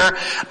engineer,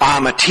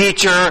 I'm a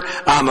teacher,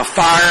 I'm a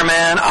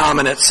fireman, I'm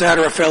an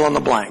etc., fill in the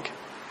blank.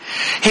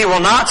 He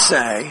will not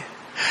say,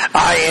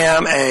 I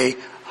am a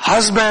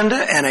husband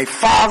and a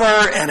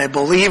father and a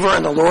believer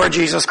in the Lord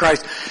Jesus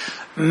Christ.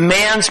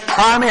 Man's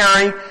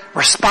primary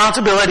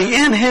responsibility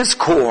in his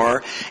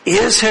core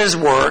is his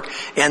work,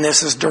 and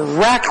this is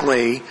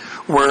directly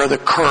where the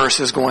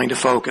curse is going to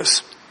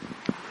focus.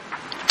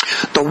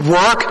 The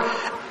work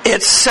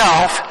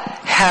itself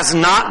has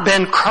not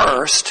been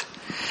cursed.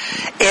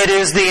 It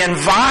is the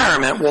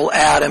environment where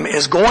Adam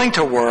is going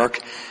to work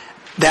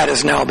that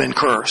has now been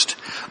cursed.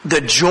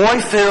 The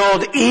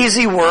joy-filled,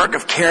 easy work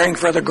of caring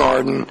for the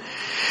garden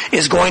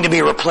is going to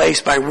be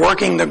replaced by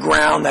working the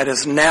ground that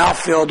is now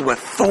filled with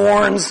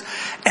thorns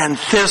and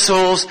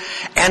thistles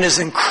and is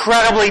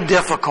incredibly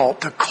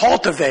difficult to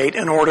cultivate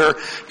in order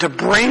to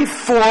bring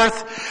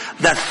forth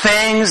the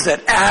things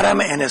that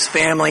Adam and his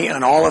family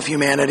and all of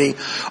humanity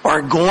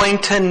are going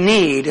to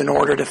need in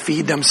order to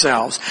feed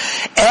themselves.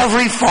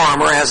 Every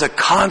farmer has a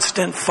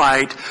constant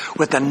fight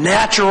with the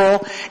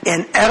natural,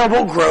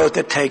 inedible growth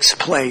that takes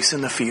place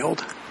in the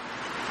field.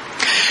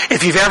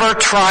 If you've ever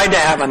tried to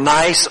have a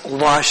nice,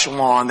 lush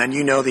lawn, then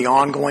you know the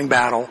ongoing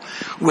battle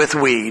with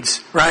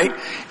weeds, right?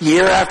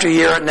 Year after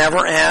year, it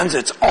never ends.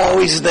 It's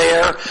always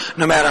there.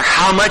 No matter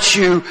how much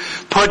you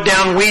put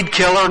down weed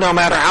killer, no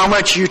matter how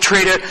much you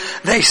treat it,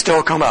 they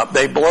still come up.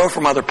 They blow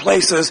from other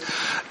places.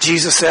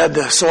 Jesus said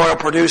the soil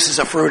produces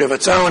a fruit of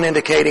its own,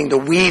 indicating the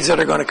weeds that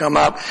are going to come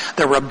up,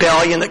 the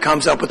rebellion that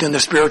comes up within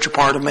the spiritual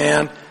part of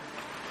man.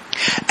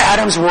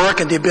 Adam's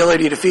work and the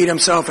ability to feed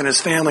himself and his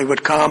family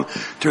would come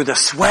through the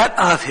sweat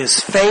of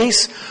his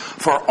face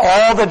for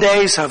all the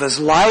days of his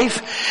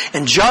life.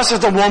 And just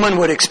as the woman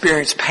would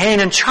experience pain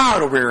in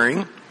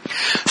child-rearing,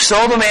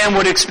 so the man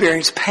would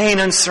experience pain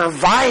in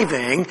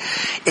surviving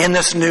in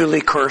this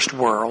newly cursed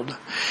world.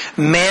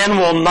 Man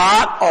will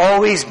not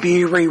always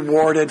be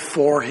rewarded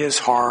for his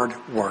hard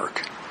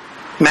work.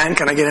 Man,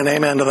 can I get an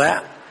amen to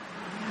that?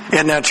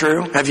 Isn't that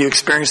true? Have you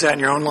experienced that in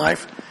your own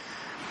life?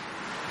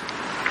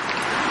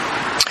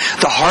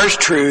 The harsh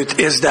truth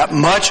is that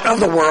much of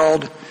the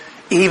world,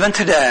 even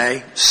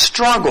today,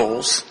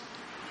 struggles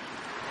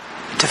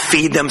to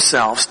feed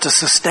themselves, to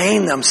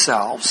sustain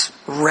themselves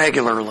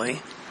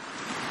regularly.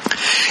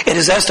 It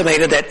is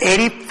estimated that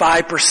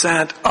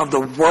 85% of the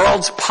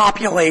world's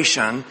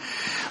population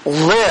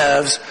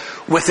lives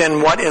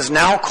within what is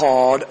now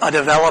called a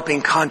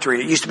developing country.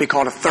 It used to be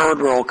called a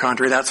third world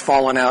country. That's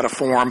fallen out of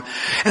form.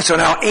 And so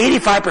now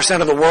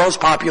 85% of the world's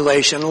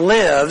population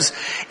lives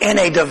in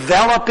a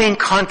developing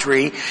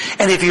country.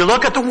 And if you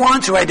look at the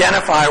ones who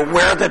identify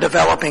where the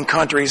developing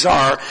countries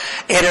are,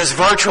 it is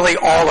virtually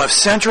all of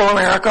Central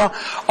America,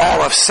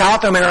 all of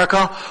South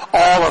America,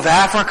 all of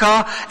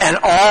Africa, and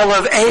all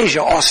of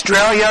Asia.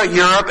 Australia,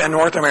 Europe, and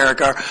North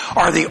America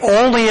are the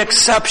only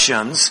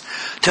exceptions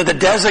to the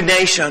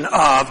designation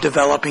of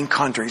developing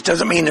countries.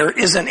 Doesn't mean there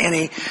isn't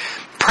any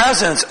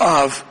presence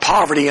of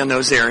poverty in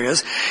those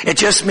areas. It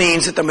just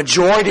means that the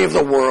majority of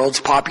the world's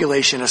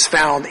population is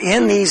found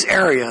in these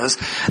areas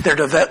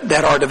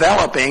that are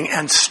developing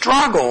and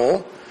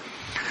struggle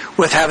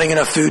with having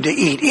enough food to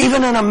eat.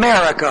 Even in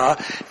America,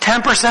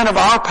 10% of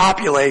our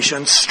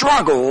population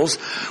struggles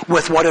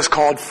with what is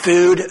called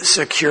food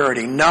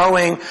security,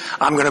 knowing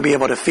I'm going to be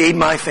able to feed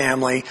my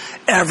family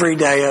every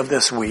day of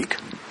this week.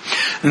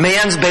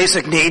 Man's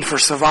basic need for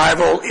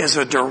survival is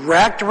a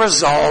direct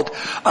result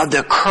of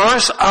the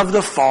curse of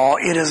the fall.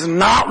 It is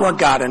not what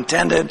God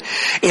intended.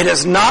 It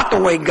is not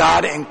the way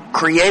God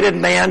created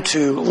man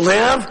to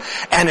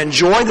live and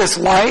enjoy this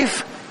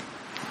life.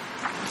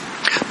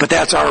 But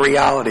that's our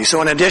reality.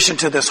 So in addition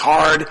to this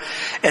hard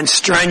and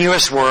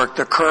strenuous work,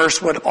 the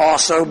curse would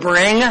also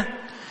bring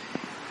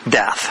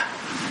death.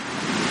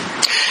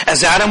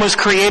 As Adam was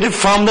created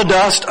from the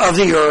dust of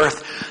the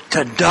earth,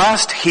 to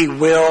dust he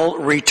will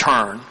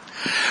return.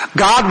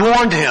 God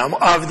warned him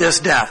of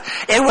this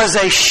death. It was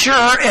a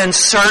sure and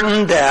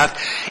certain death.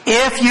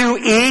 If you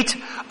eat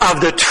of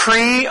the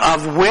tree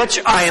of which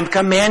I am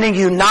commanding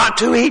you not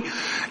to eat,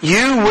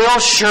 you will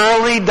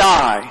surely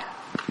die.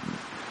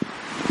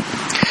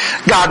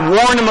 God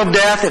warned him of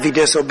death if he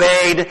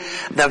disobeyed.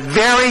 The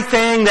very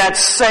thing that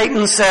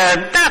Satan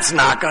said, that's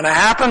not going to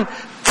happen.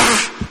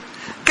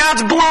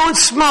 God's blowing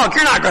smoke.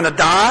 You're not going to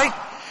die.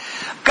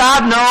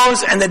 God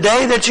knows, and the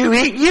day that you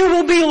eat, you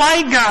will be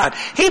like God.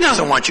 He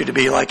doesn't want you to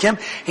be like him.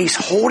 He's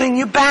holding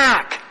you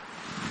back.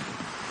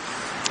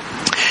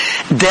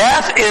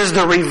 Death is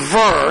the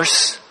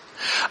reverse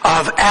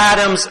of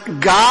Adam's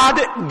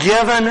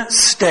God-given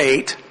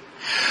state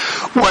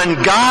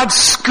when God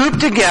scooped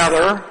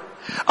together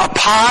a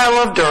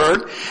pile of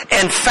dirt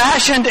and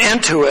fashioned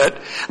into it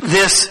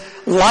this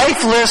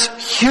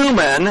lifeless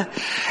human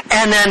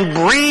and then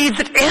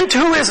breathed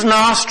into his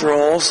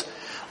nostrils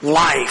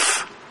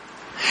life.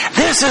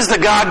 This is the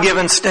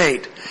God-given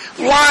state.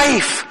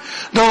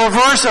 Life. The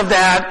reverse of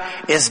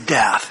that is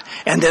death.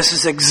 And this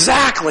is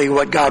exactly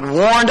what God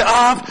warned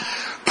of,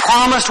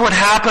 promised would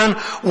happen,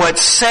 what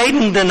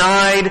Satan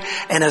denied,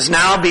 and is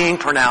now being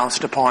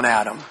pronounced upon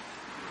Adam.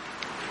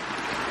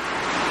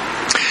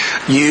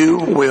 You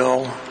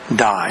will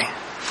die.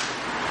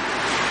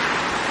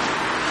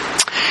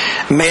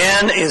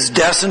 Man is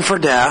destined for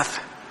death,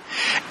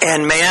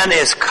 and man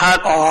is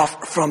cut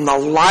off from the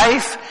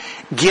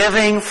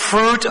life-giving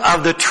fruit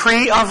of the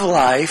tree of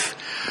life,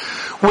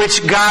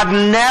 which God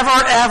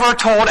never ever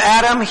told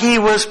Adam he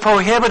was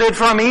prohibited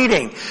from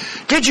eating.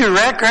 Did you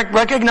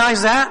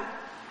recognize that?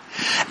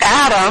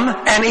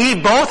 Adam and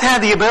Eve both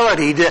had the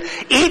ability to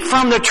eat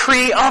from the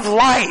tree of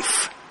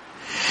life.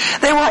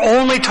 They were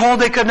only told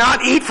they could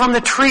not eat from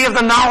the tree of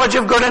the knowledge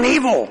of good and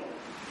evil.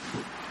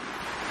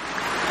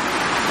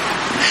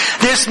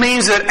 This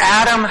means that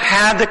Adam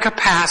had the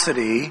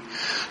capacity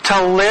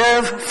to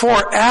live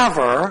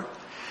forever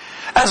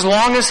as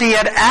long as he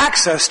had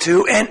access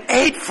to and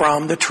ate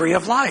from the tree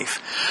of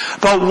life.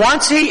 But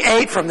once he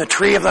ate from the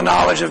tree of the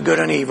knowledge of good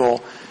and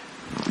evil,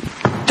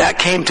 that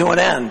came to an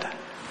end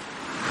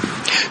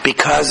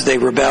because they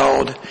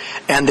rebelled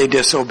and they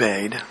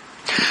disobeyed.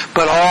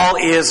 But all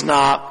is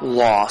not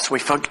lost. We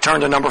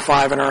turn to number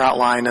 5 in our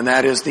outline, and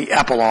that is the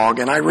epilogue.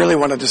 And I really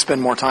wanted to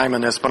spend more time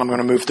on this, but I'm going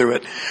to move through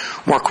it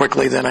more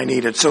quickly than I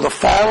needed. So the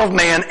fall of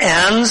man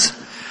ends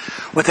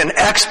with an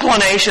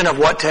explanation of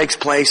what takes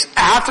place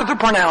after the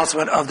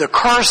pronouncement of the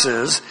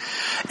curses,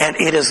 and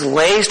it is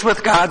laced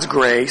with God's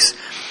grace.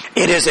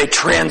 It is a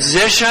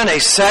transition, a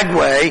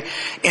segue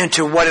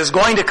into what is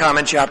going to come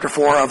in chapter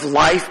 4 of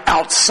life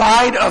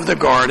outside of the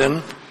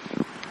garden.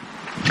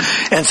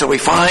 And so we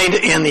find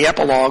in the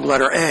epilogue,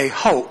 letter A,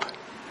 hope.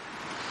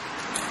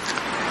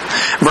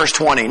 Verse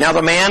 20. Now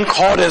the man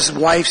called his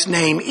wife's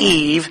name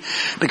Eve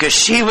because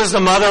she was the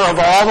mother of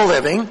all the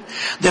living.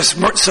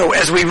 So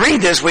as we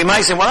read this, we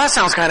might say, well, that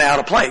sounds kind of out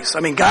of place. I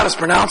mean, God has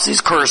pronounced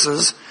these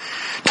curses,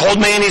 told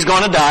man he's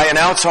going to die, and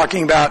now it's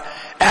talking about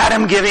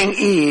Adam giving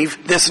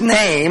Eve this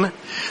name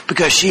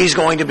because she's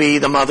going to be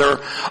the mother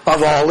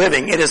of all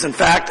living. It is in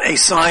fact a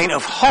sign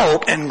of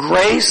hope and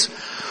grace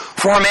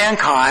for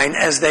mankind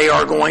as they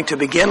are going to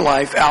begin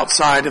life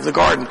outside of the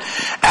garden.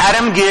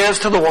 Adam gives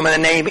to the woman the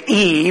name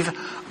Eve,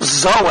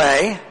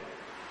 Zoe,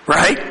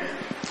 right?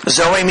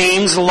 Zoe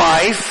means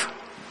life,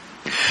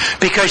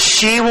 because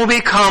she will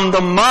become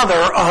the mother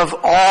of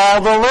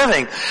all the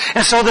living.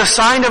 And so the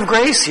sign of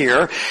grace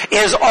here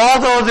is,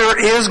 although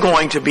there is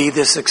going to be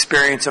this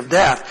experience of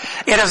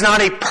death, it is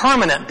not a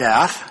permanent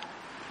death.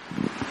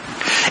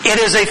 It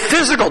is a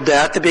physical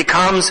death that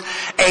becomes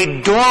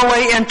a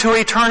doorway into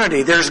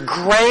eternity. There's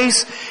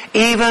grace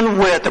even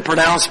with the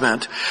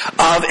pronouncement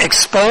of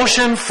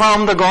expulsion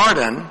from the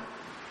garden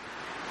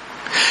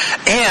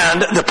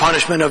and the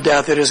punishment of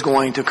death that is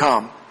going to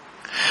come.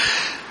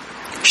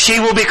 She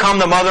will become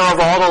the mother of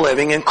all the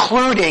living,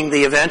 including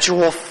the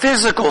eventual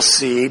physical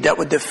seed that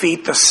would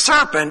defeat the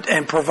serpent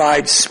and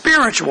provide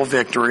spiritual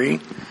victory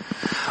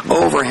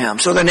over him.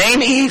 So the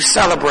name Eve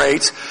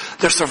celebrates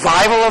the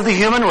survival of the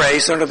human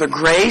race under the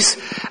grace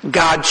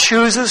God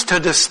chooses to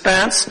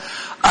dispense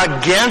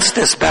against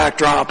this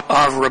backdrop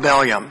of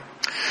rebellion.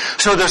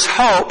 So this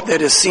hope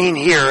that is seen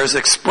here is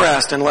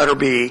expressed in letter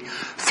B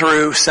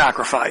through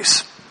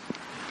sacrifice.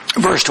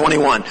 Verse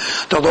 21,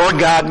 the Lord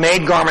God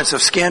made garments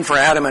of skin for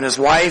Adam and his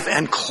wife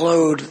and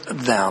clothed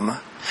them.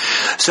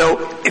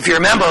 So if you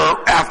remember,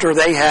 after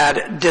they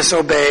had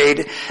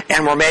disobeyed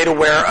and were made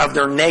aware of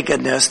their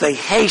nakedness, they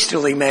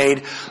hastily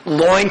made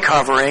loin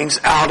coverings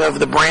out of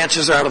the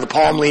branches, out of the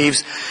palm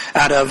leaves,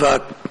 out of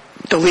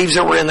the leaves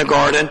that were in the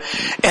garden,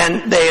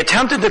 and they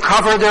attempted to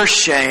cover their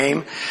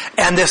shame,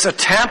 and this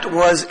attempt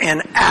was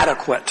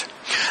inadequate.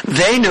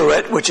 They knew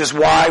it, which is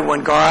why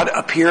when God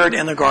appeared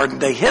in the garden,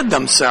 they hid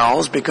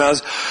themselves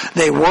because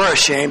they were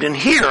ashamed. And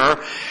here,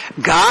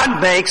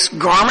 God makes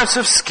garments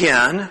of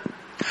skin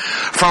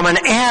from an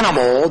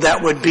animal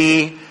that would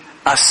be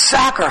a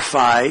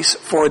sacrifice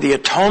for the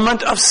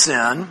atonement of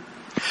sin,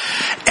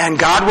 and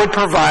God would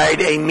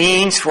provide a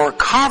means for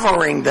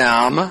covering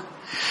them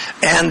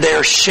and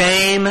their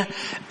shame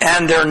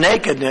and their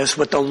nakedness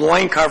with the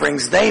loin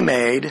coverings they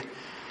made,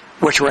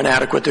 which were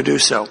inadequate to do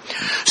so.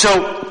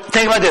 So,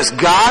 think about this.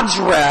 God's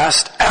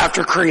rest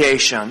after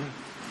creation,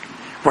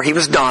 where He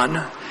was done,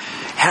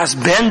 has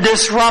been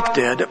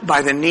disrupted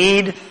by the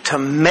need to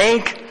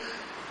make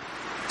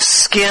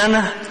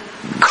skin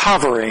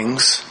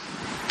coverings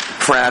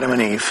for Adam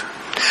and Eve.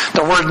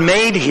 The word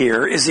made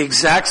here is the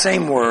exact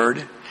same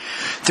word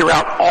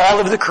throughout all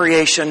of the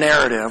creation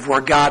narrative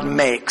where God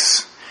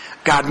makes.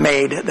 God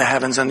made the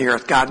heavens and the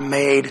earth. God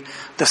made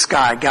the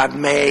sky. God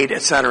made,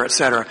 etc.,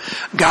 etc.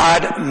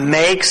 God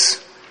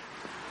makes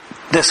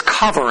this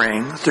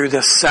covering through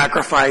the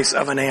sacrifice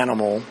of an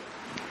animal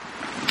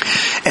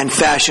and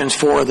fashions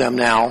for them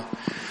now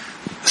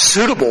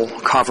suitable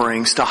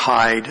coverings to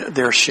hide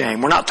their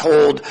shame. We're not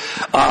told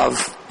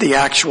of the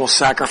actual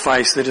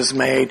sacrifice that is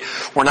made.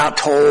 We're not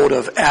told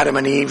of Adam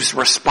and Eve's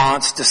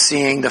response to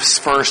seeing this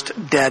first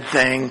dead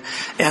thing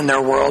in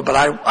their world, but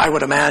I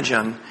would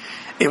imagine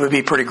it would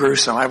be pretty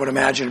gruesome. I would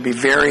imagine it would be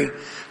very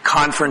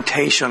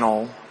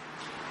confrontational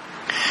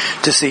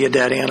to see a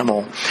dead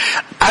animal.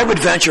 I would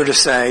venture to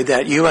say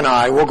that you and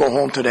I will go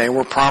home today,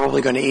 we're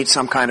probably going to eat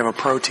some kind of a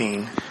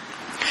protein.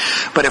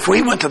 But if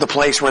we went to the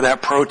place where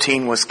that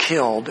protein was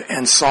killed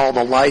and saw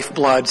the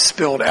lifeblood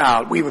spilled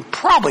out, we would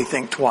probably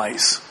think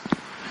twice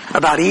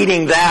about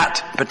eating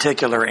that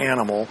particular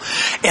animal.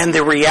 And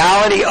the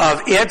reality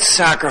of its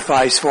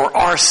sacrifice for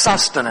our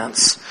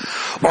sustenance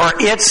or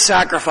its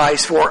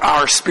sacrifice for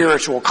our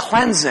spiritual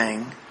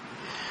cleansing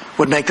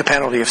would make the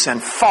penalty of sin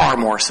far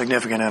more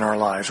significant in our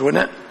lives,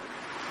 wouldn't it?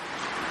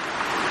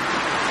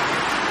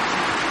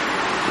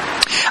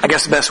 I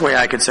guess the best way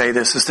I could say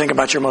this is think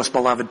about your most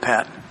beloved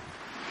pet.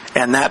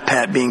 And that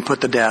pet being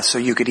put to death so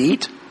you could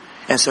eat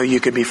and so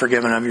you could be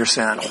forgiven of your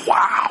sin.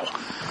 Wow.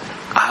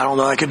 I don't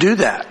know I could do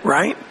that,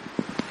 right?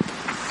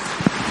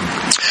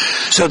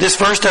 So this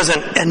verse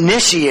doesn't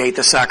initiate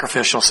the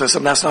sacrificial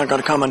system. That's not going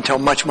to come until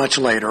much, much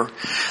later.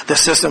 The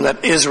system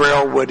that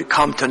Israel would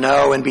come to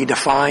know and be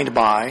defined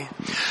by.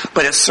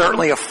 But it's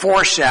certainly a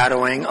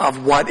foreshadowing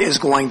of what is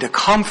going to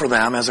come for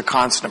them as a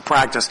constant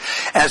practice.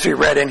 As we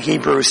read in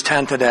Hebrews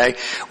 10 today,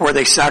 where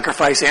they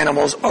sacrifice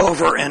animals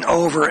over and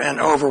over and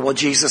over. Well,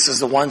 Jesus is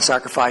the one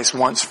sacrifice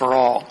once for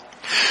all.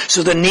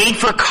 So the need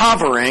for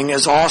covering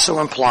is also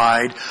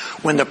implied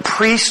when the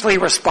priestly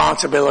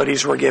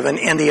responsibilities were given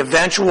in the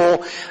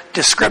eventual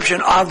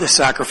description of the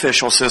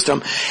sacrificial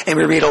system. And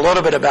we read a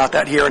little bit about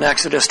that here in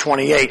Exodus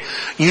 28.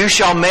 You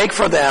shall make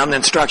for them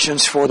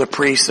instructions for the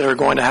priests that are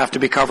going to have to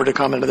be covered to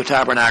come into the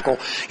tabernacle.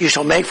 You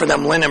shall make for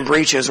them linen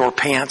breeches or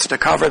pants to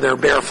cover their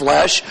bare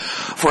flesh,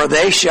 for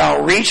they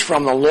shall reach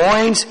from the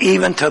loins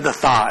even to the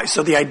thighs.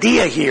 So the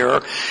idea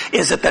here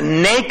is that the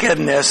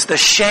nakedness, the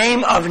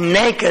shame of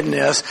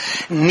nakedness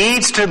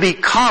needs to be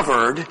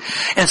covered.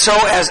 And so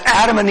as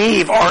Adam and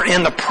Eve are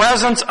in the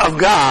presence of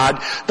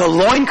God, the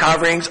loin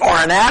coverings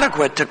are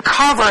inadequate to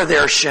cover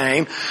their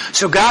shame.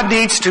 So God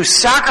needs to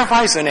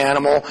sacrifice an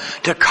animal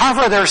to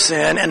cover their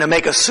sin and to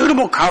make a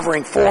suitable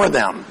covering for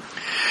them.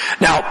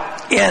 Now,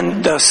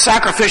 in the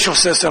sacrificial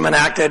system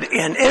enacted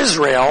in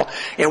Israel,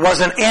 it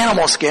wasn't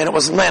animal skin, it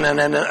was linen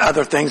and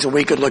other things, and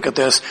we could look at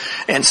this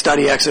and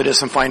study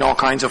Exodus and find all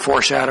kinds of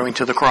foreshadowing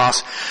to the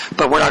cross,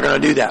 but we're not going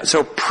to do that.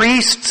 So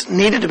priests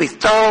needed to be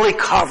thoroughly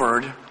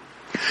covered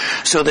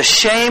so the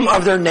shame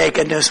of their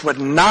nakedness would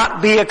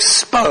not be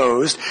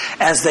exposed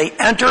as they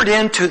entered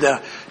into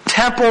the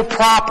temple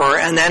proper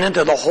and then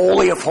into the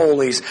Holy of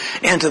Holies,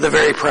 into the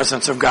very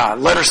presence of God.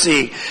 Letter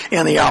C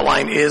in the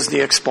outline is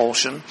the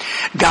expulsion.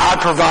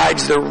 God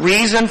provides the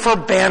reason for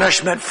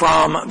banishment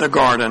from the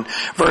garden.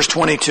 Verse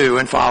 22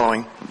 and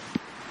following.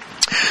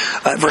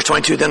 Verse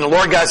 22, then the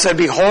Lord God said,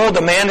 behold,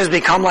 the man has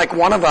become like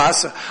one of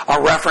us,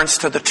 a reference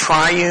to the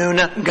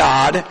triune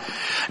God,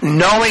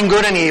 knowing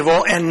good and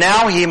evil, and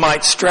now he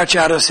might stretch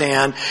out his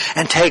hand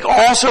and take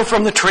also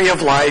from the tree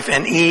of life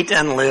and eat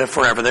and live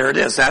forever. There it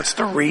is. That's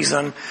the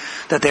reason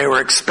that they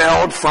were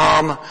expelled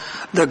from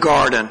the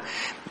garden.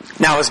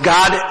 Now, as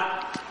God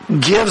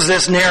gives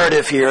this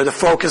narrative here, the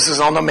focus is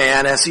on the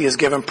man as he is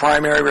given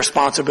primary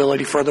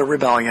responsibility for the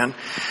rebellion.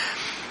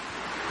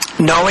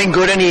 Knowing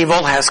good and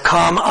evil has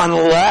come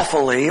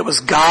unlawfully. It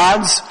was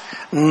God's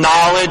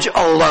knowledge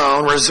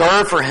alone,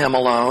 reserved for him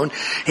alone.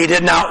 He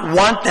did not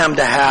want them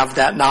to have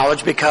that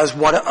knowledge because of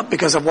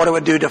what it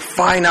would do to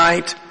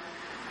finite,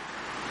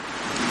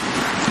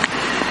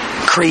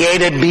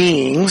 created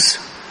beings.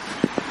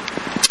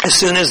 As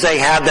soon as they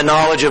had the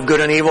knowledge of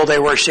good and evil, they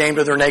were ashamed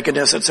of their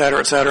nakedness, etc.,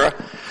 etc.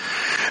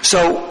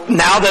 So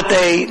now that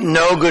they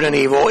know good and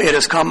evil, it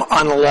has come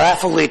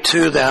unlawfully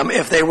to them.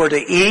 If they were to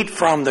eat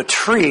from the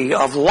tree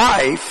of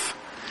life,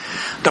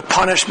 the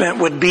punishment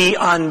would be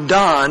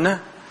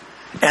undone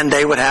and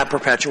they would have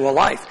perpetual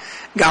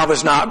life. God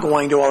was not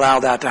going to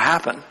allow that to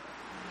happen.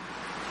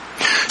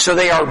 So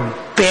they are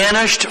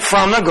banished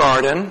from the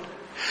garden,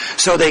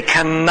 so they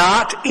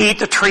cannot eat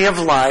the tree of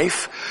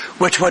life,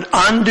 which would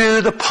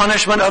undo the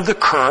punishment of the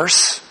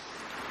curse.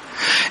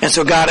 And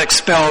so God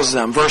expels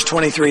them. Verse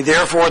 23,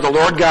 therefore the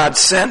Lord God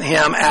sent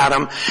him,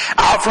 Adam,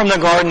 out from the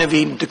Garden of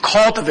Eden to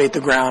cultivate the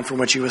ground from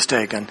which he was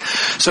taken.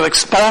 So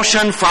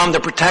expulsion from the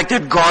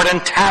protected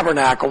garden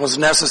tabernacle was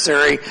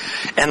necessary,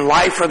 and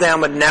life for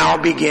them would now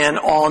begin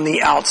on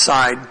the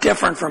outside,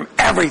 different from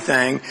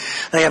everything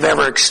they have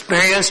ever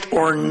experienced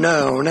or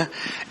known,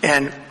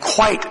 and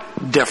quite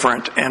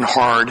different and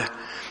hard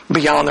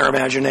beyond their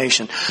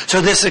imagination.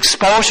 So this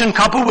expulsion,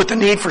 coupled with the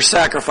need for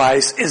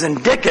sacrifice, is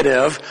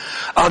indicative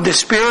of the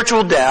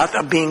spiritual death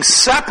of being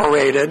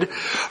separated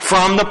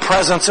from the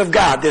presence of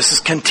God. This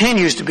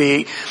continues to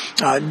be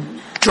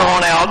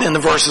drawn out in the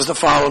verses that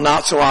follow,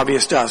 not so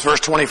obvious to us. Verse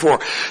 24.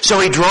 So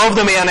he drove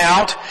the man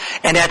out,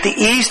 and at the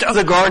east of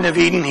the Garden of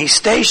Eden he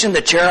stationed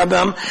the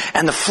cherubim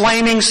and the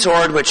flaming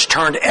sword which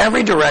turned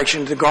every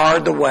direction to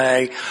guard the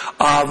way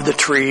of the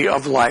tree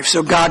of life.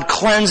 So God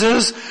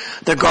cleanses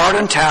the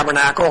garden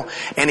tabernacle,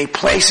 and he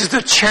places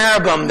the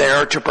cherubim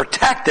there to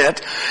protect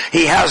it.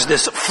 He has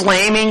this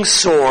flaming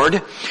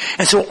sword.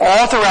 And so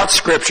all throughout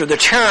Scripture, the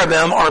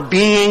cherubim are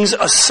beings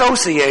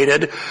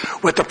associated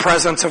with the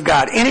presence of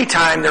God.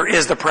 Anytime there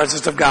is the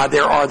presence of God,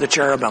 there are the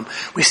cherubim.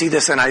 We see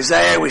this in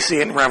Isaiah, we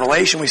see it in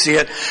Revelation, we see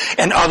it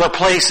in other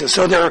places.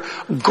 So their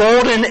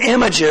golden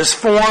images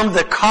form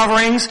the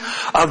coverings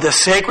of the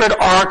sacred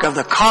Ark of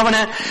the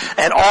Covenant,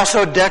 and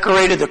also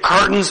decorated the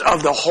curtains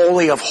of the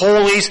Holy of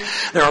Holies.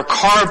 There are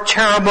carved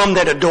cherubim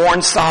that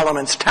adorned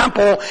Solomon's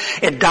temple.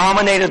 It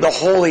dominated the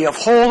Holy of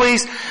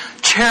Holies.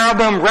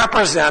 Cherubim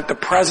represent the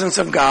presence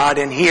of God,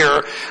 and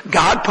here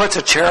God puts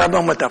a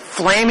cherubim with a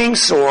flaming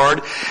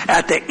sword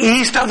at the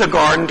east of the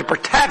garden to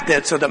protect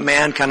it so that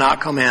man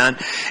cannot come in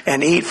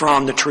and eat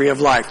from the tree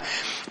of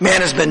life. Man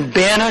has been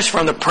banished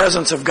from the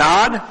presence of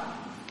God.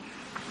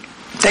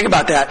 Think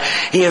about that.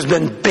 He has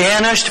been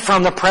banished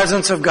from the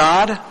presence of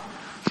God.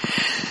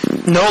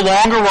 No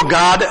longer will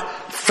God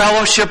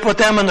fellowship with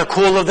them in the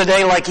cool of the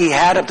day like he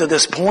had up to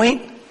this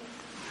point.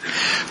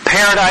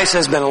 Paradise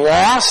has been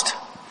lost.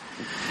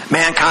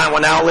 Mankind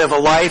will now live a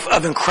life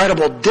of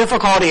incredible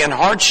difficulty and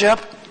hardship.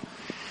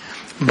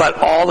 But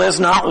all is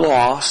not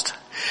lost,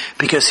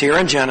 because here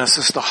in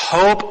Genesis, the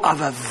hope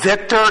of a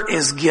victor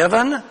is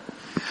given,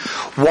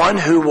 one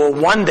who will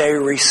one day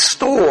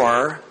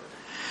restore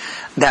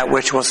that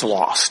which was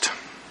lost.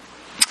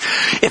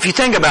 If you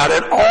think about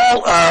it,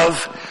 all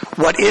of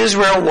what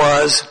Israel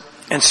was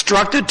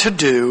instructed to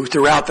do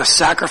throughout the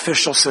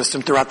sacrificial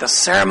system, throughout the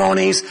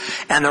ceremonies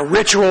and the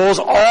rituals,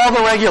 all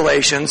the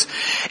regulations,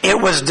 it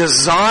was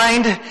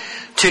designed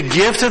to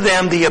give to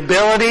them the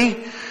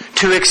ability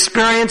to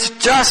experience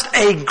just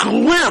a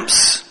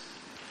glimpse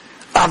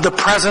of the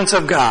presence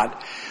of God.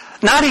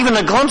 Not even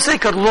a glimpse they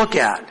could look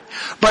at,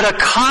 but a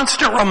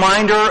constant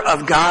reminder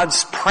of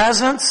God's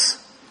presence,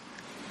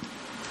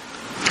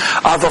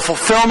 of the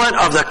fulfillment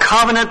of the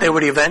covenant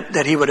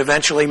that he would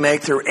eventually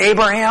make through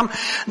Abraham,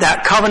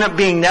 that covenant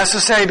being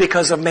necessary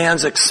because of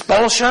man's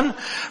expulsion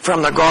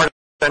from the garden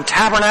and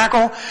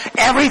tabernacle.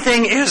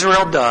 Everything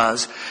Israel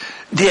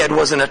did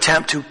was an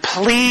attempt to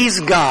please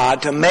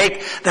God, to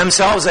make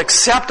themselves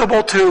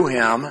acceptable to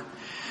him,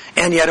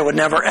 and yet it would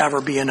never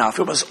ever be enough.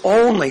 It was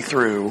only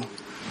through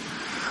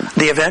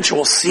the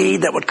eventual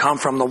seed that would come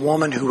from the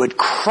woman who would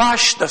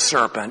crush the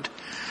serpent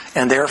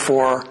and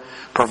therefore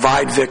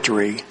provide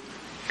victory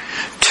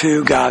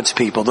to God's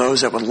people,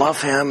 those that would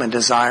love him and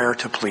desire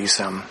to please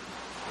him.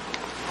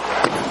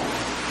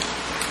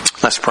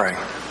 Let's pray.